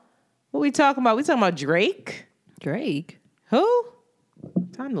 y'all. What we talking about? We talking about Drake? Drake? Who?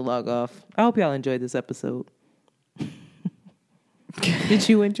 Time to log off. I hope y'all enjoyed this episode. Did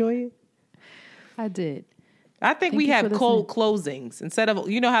you enjoy it? I did. I think we have cold closings. Instead of,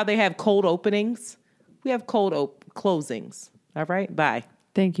 you know how they have cold openings? We have cold closings. All right? Bye.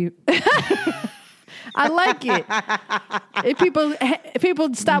 Thank you. I like it. If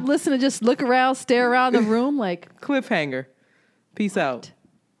people stop listening, just look around, stare around the room like... Cliffhanger. Peace out.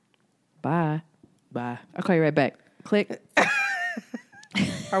 Bye. Bye. I'll call you right back. Click.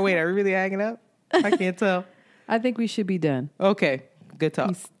 Oh, wait, are we really hanging up? I can't tell. I think we should be done. Okay. Good talk.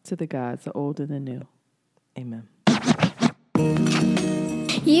 Peace to the gods, the old and the new. Amen.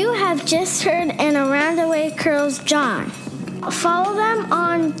 You have just heard an Around the Way Curls John. Follow them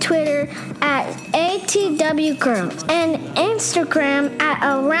on Twitter at ATW Curls and Instagram at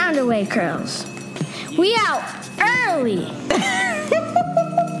Around the Way Curls. We out early.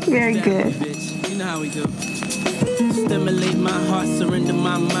 Very good. You know how we do. Stimulate my heart, surrender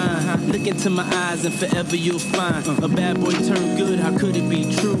my mind. Look into my eyes and forever you'll find a bad boy turned good. How could it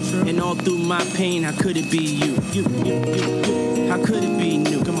be true? And all through my pain, how could it be you? How could it be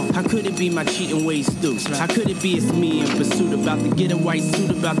new? Come on. How could it be my cheating ways through? How could it be it's me in pursuit, about to get a white suit,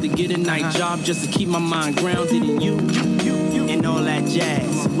 about to get a night job just to keep my mind grounded in you and all that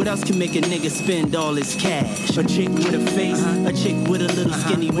jazz. What else can make a nigga spend all his cash? A chick with a face, a chick with a little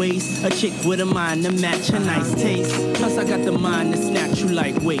skinny waist, a chick with a mind to match her nice taste. Plus I got the mind to snatch you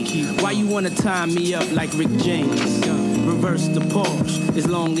like weight. Why you wanna tie me up like Rick James? Reverse the Porsche, as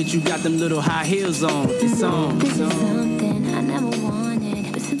long as you got them little high heels on. It's on. This is something I never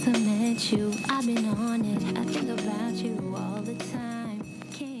wanted, but since I met you, I've been on it. I think about you all the time,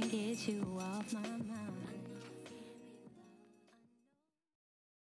 can't get you off my mind.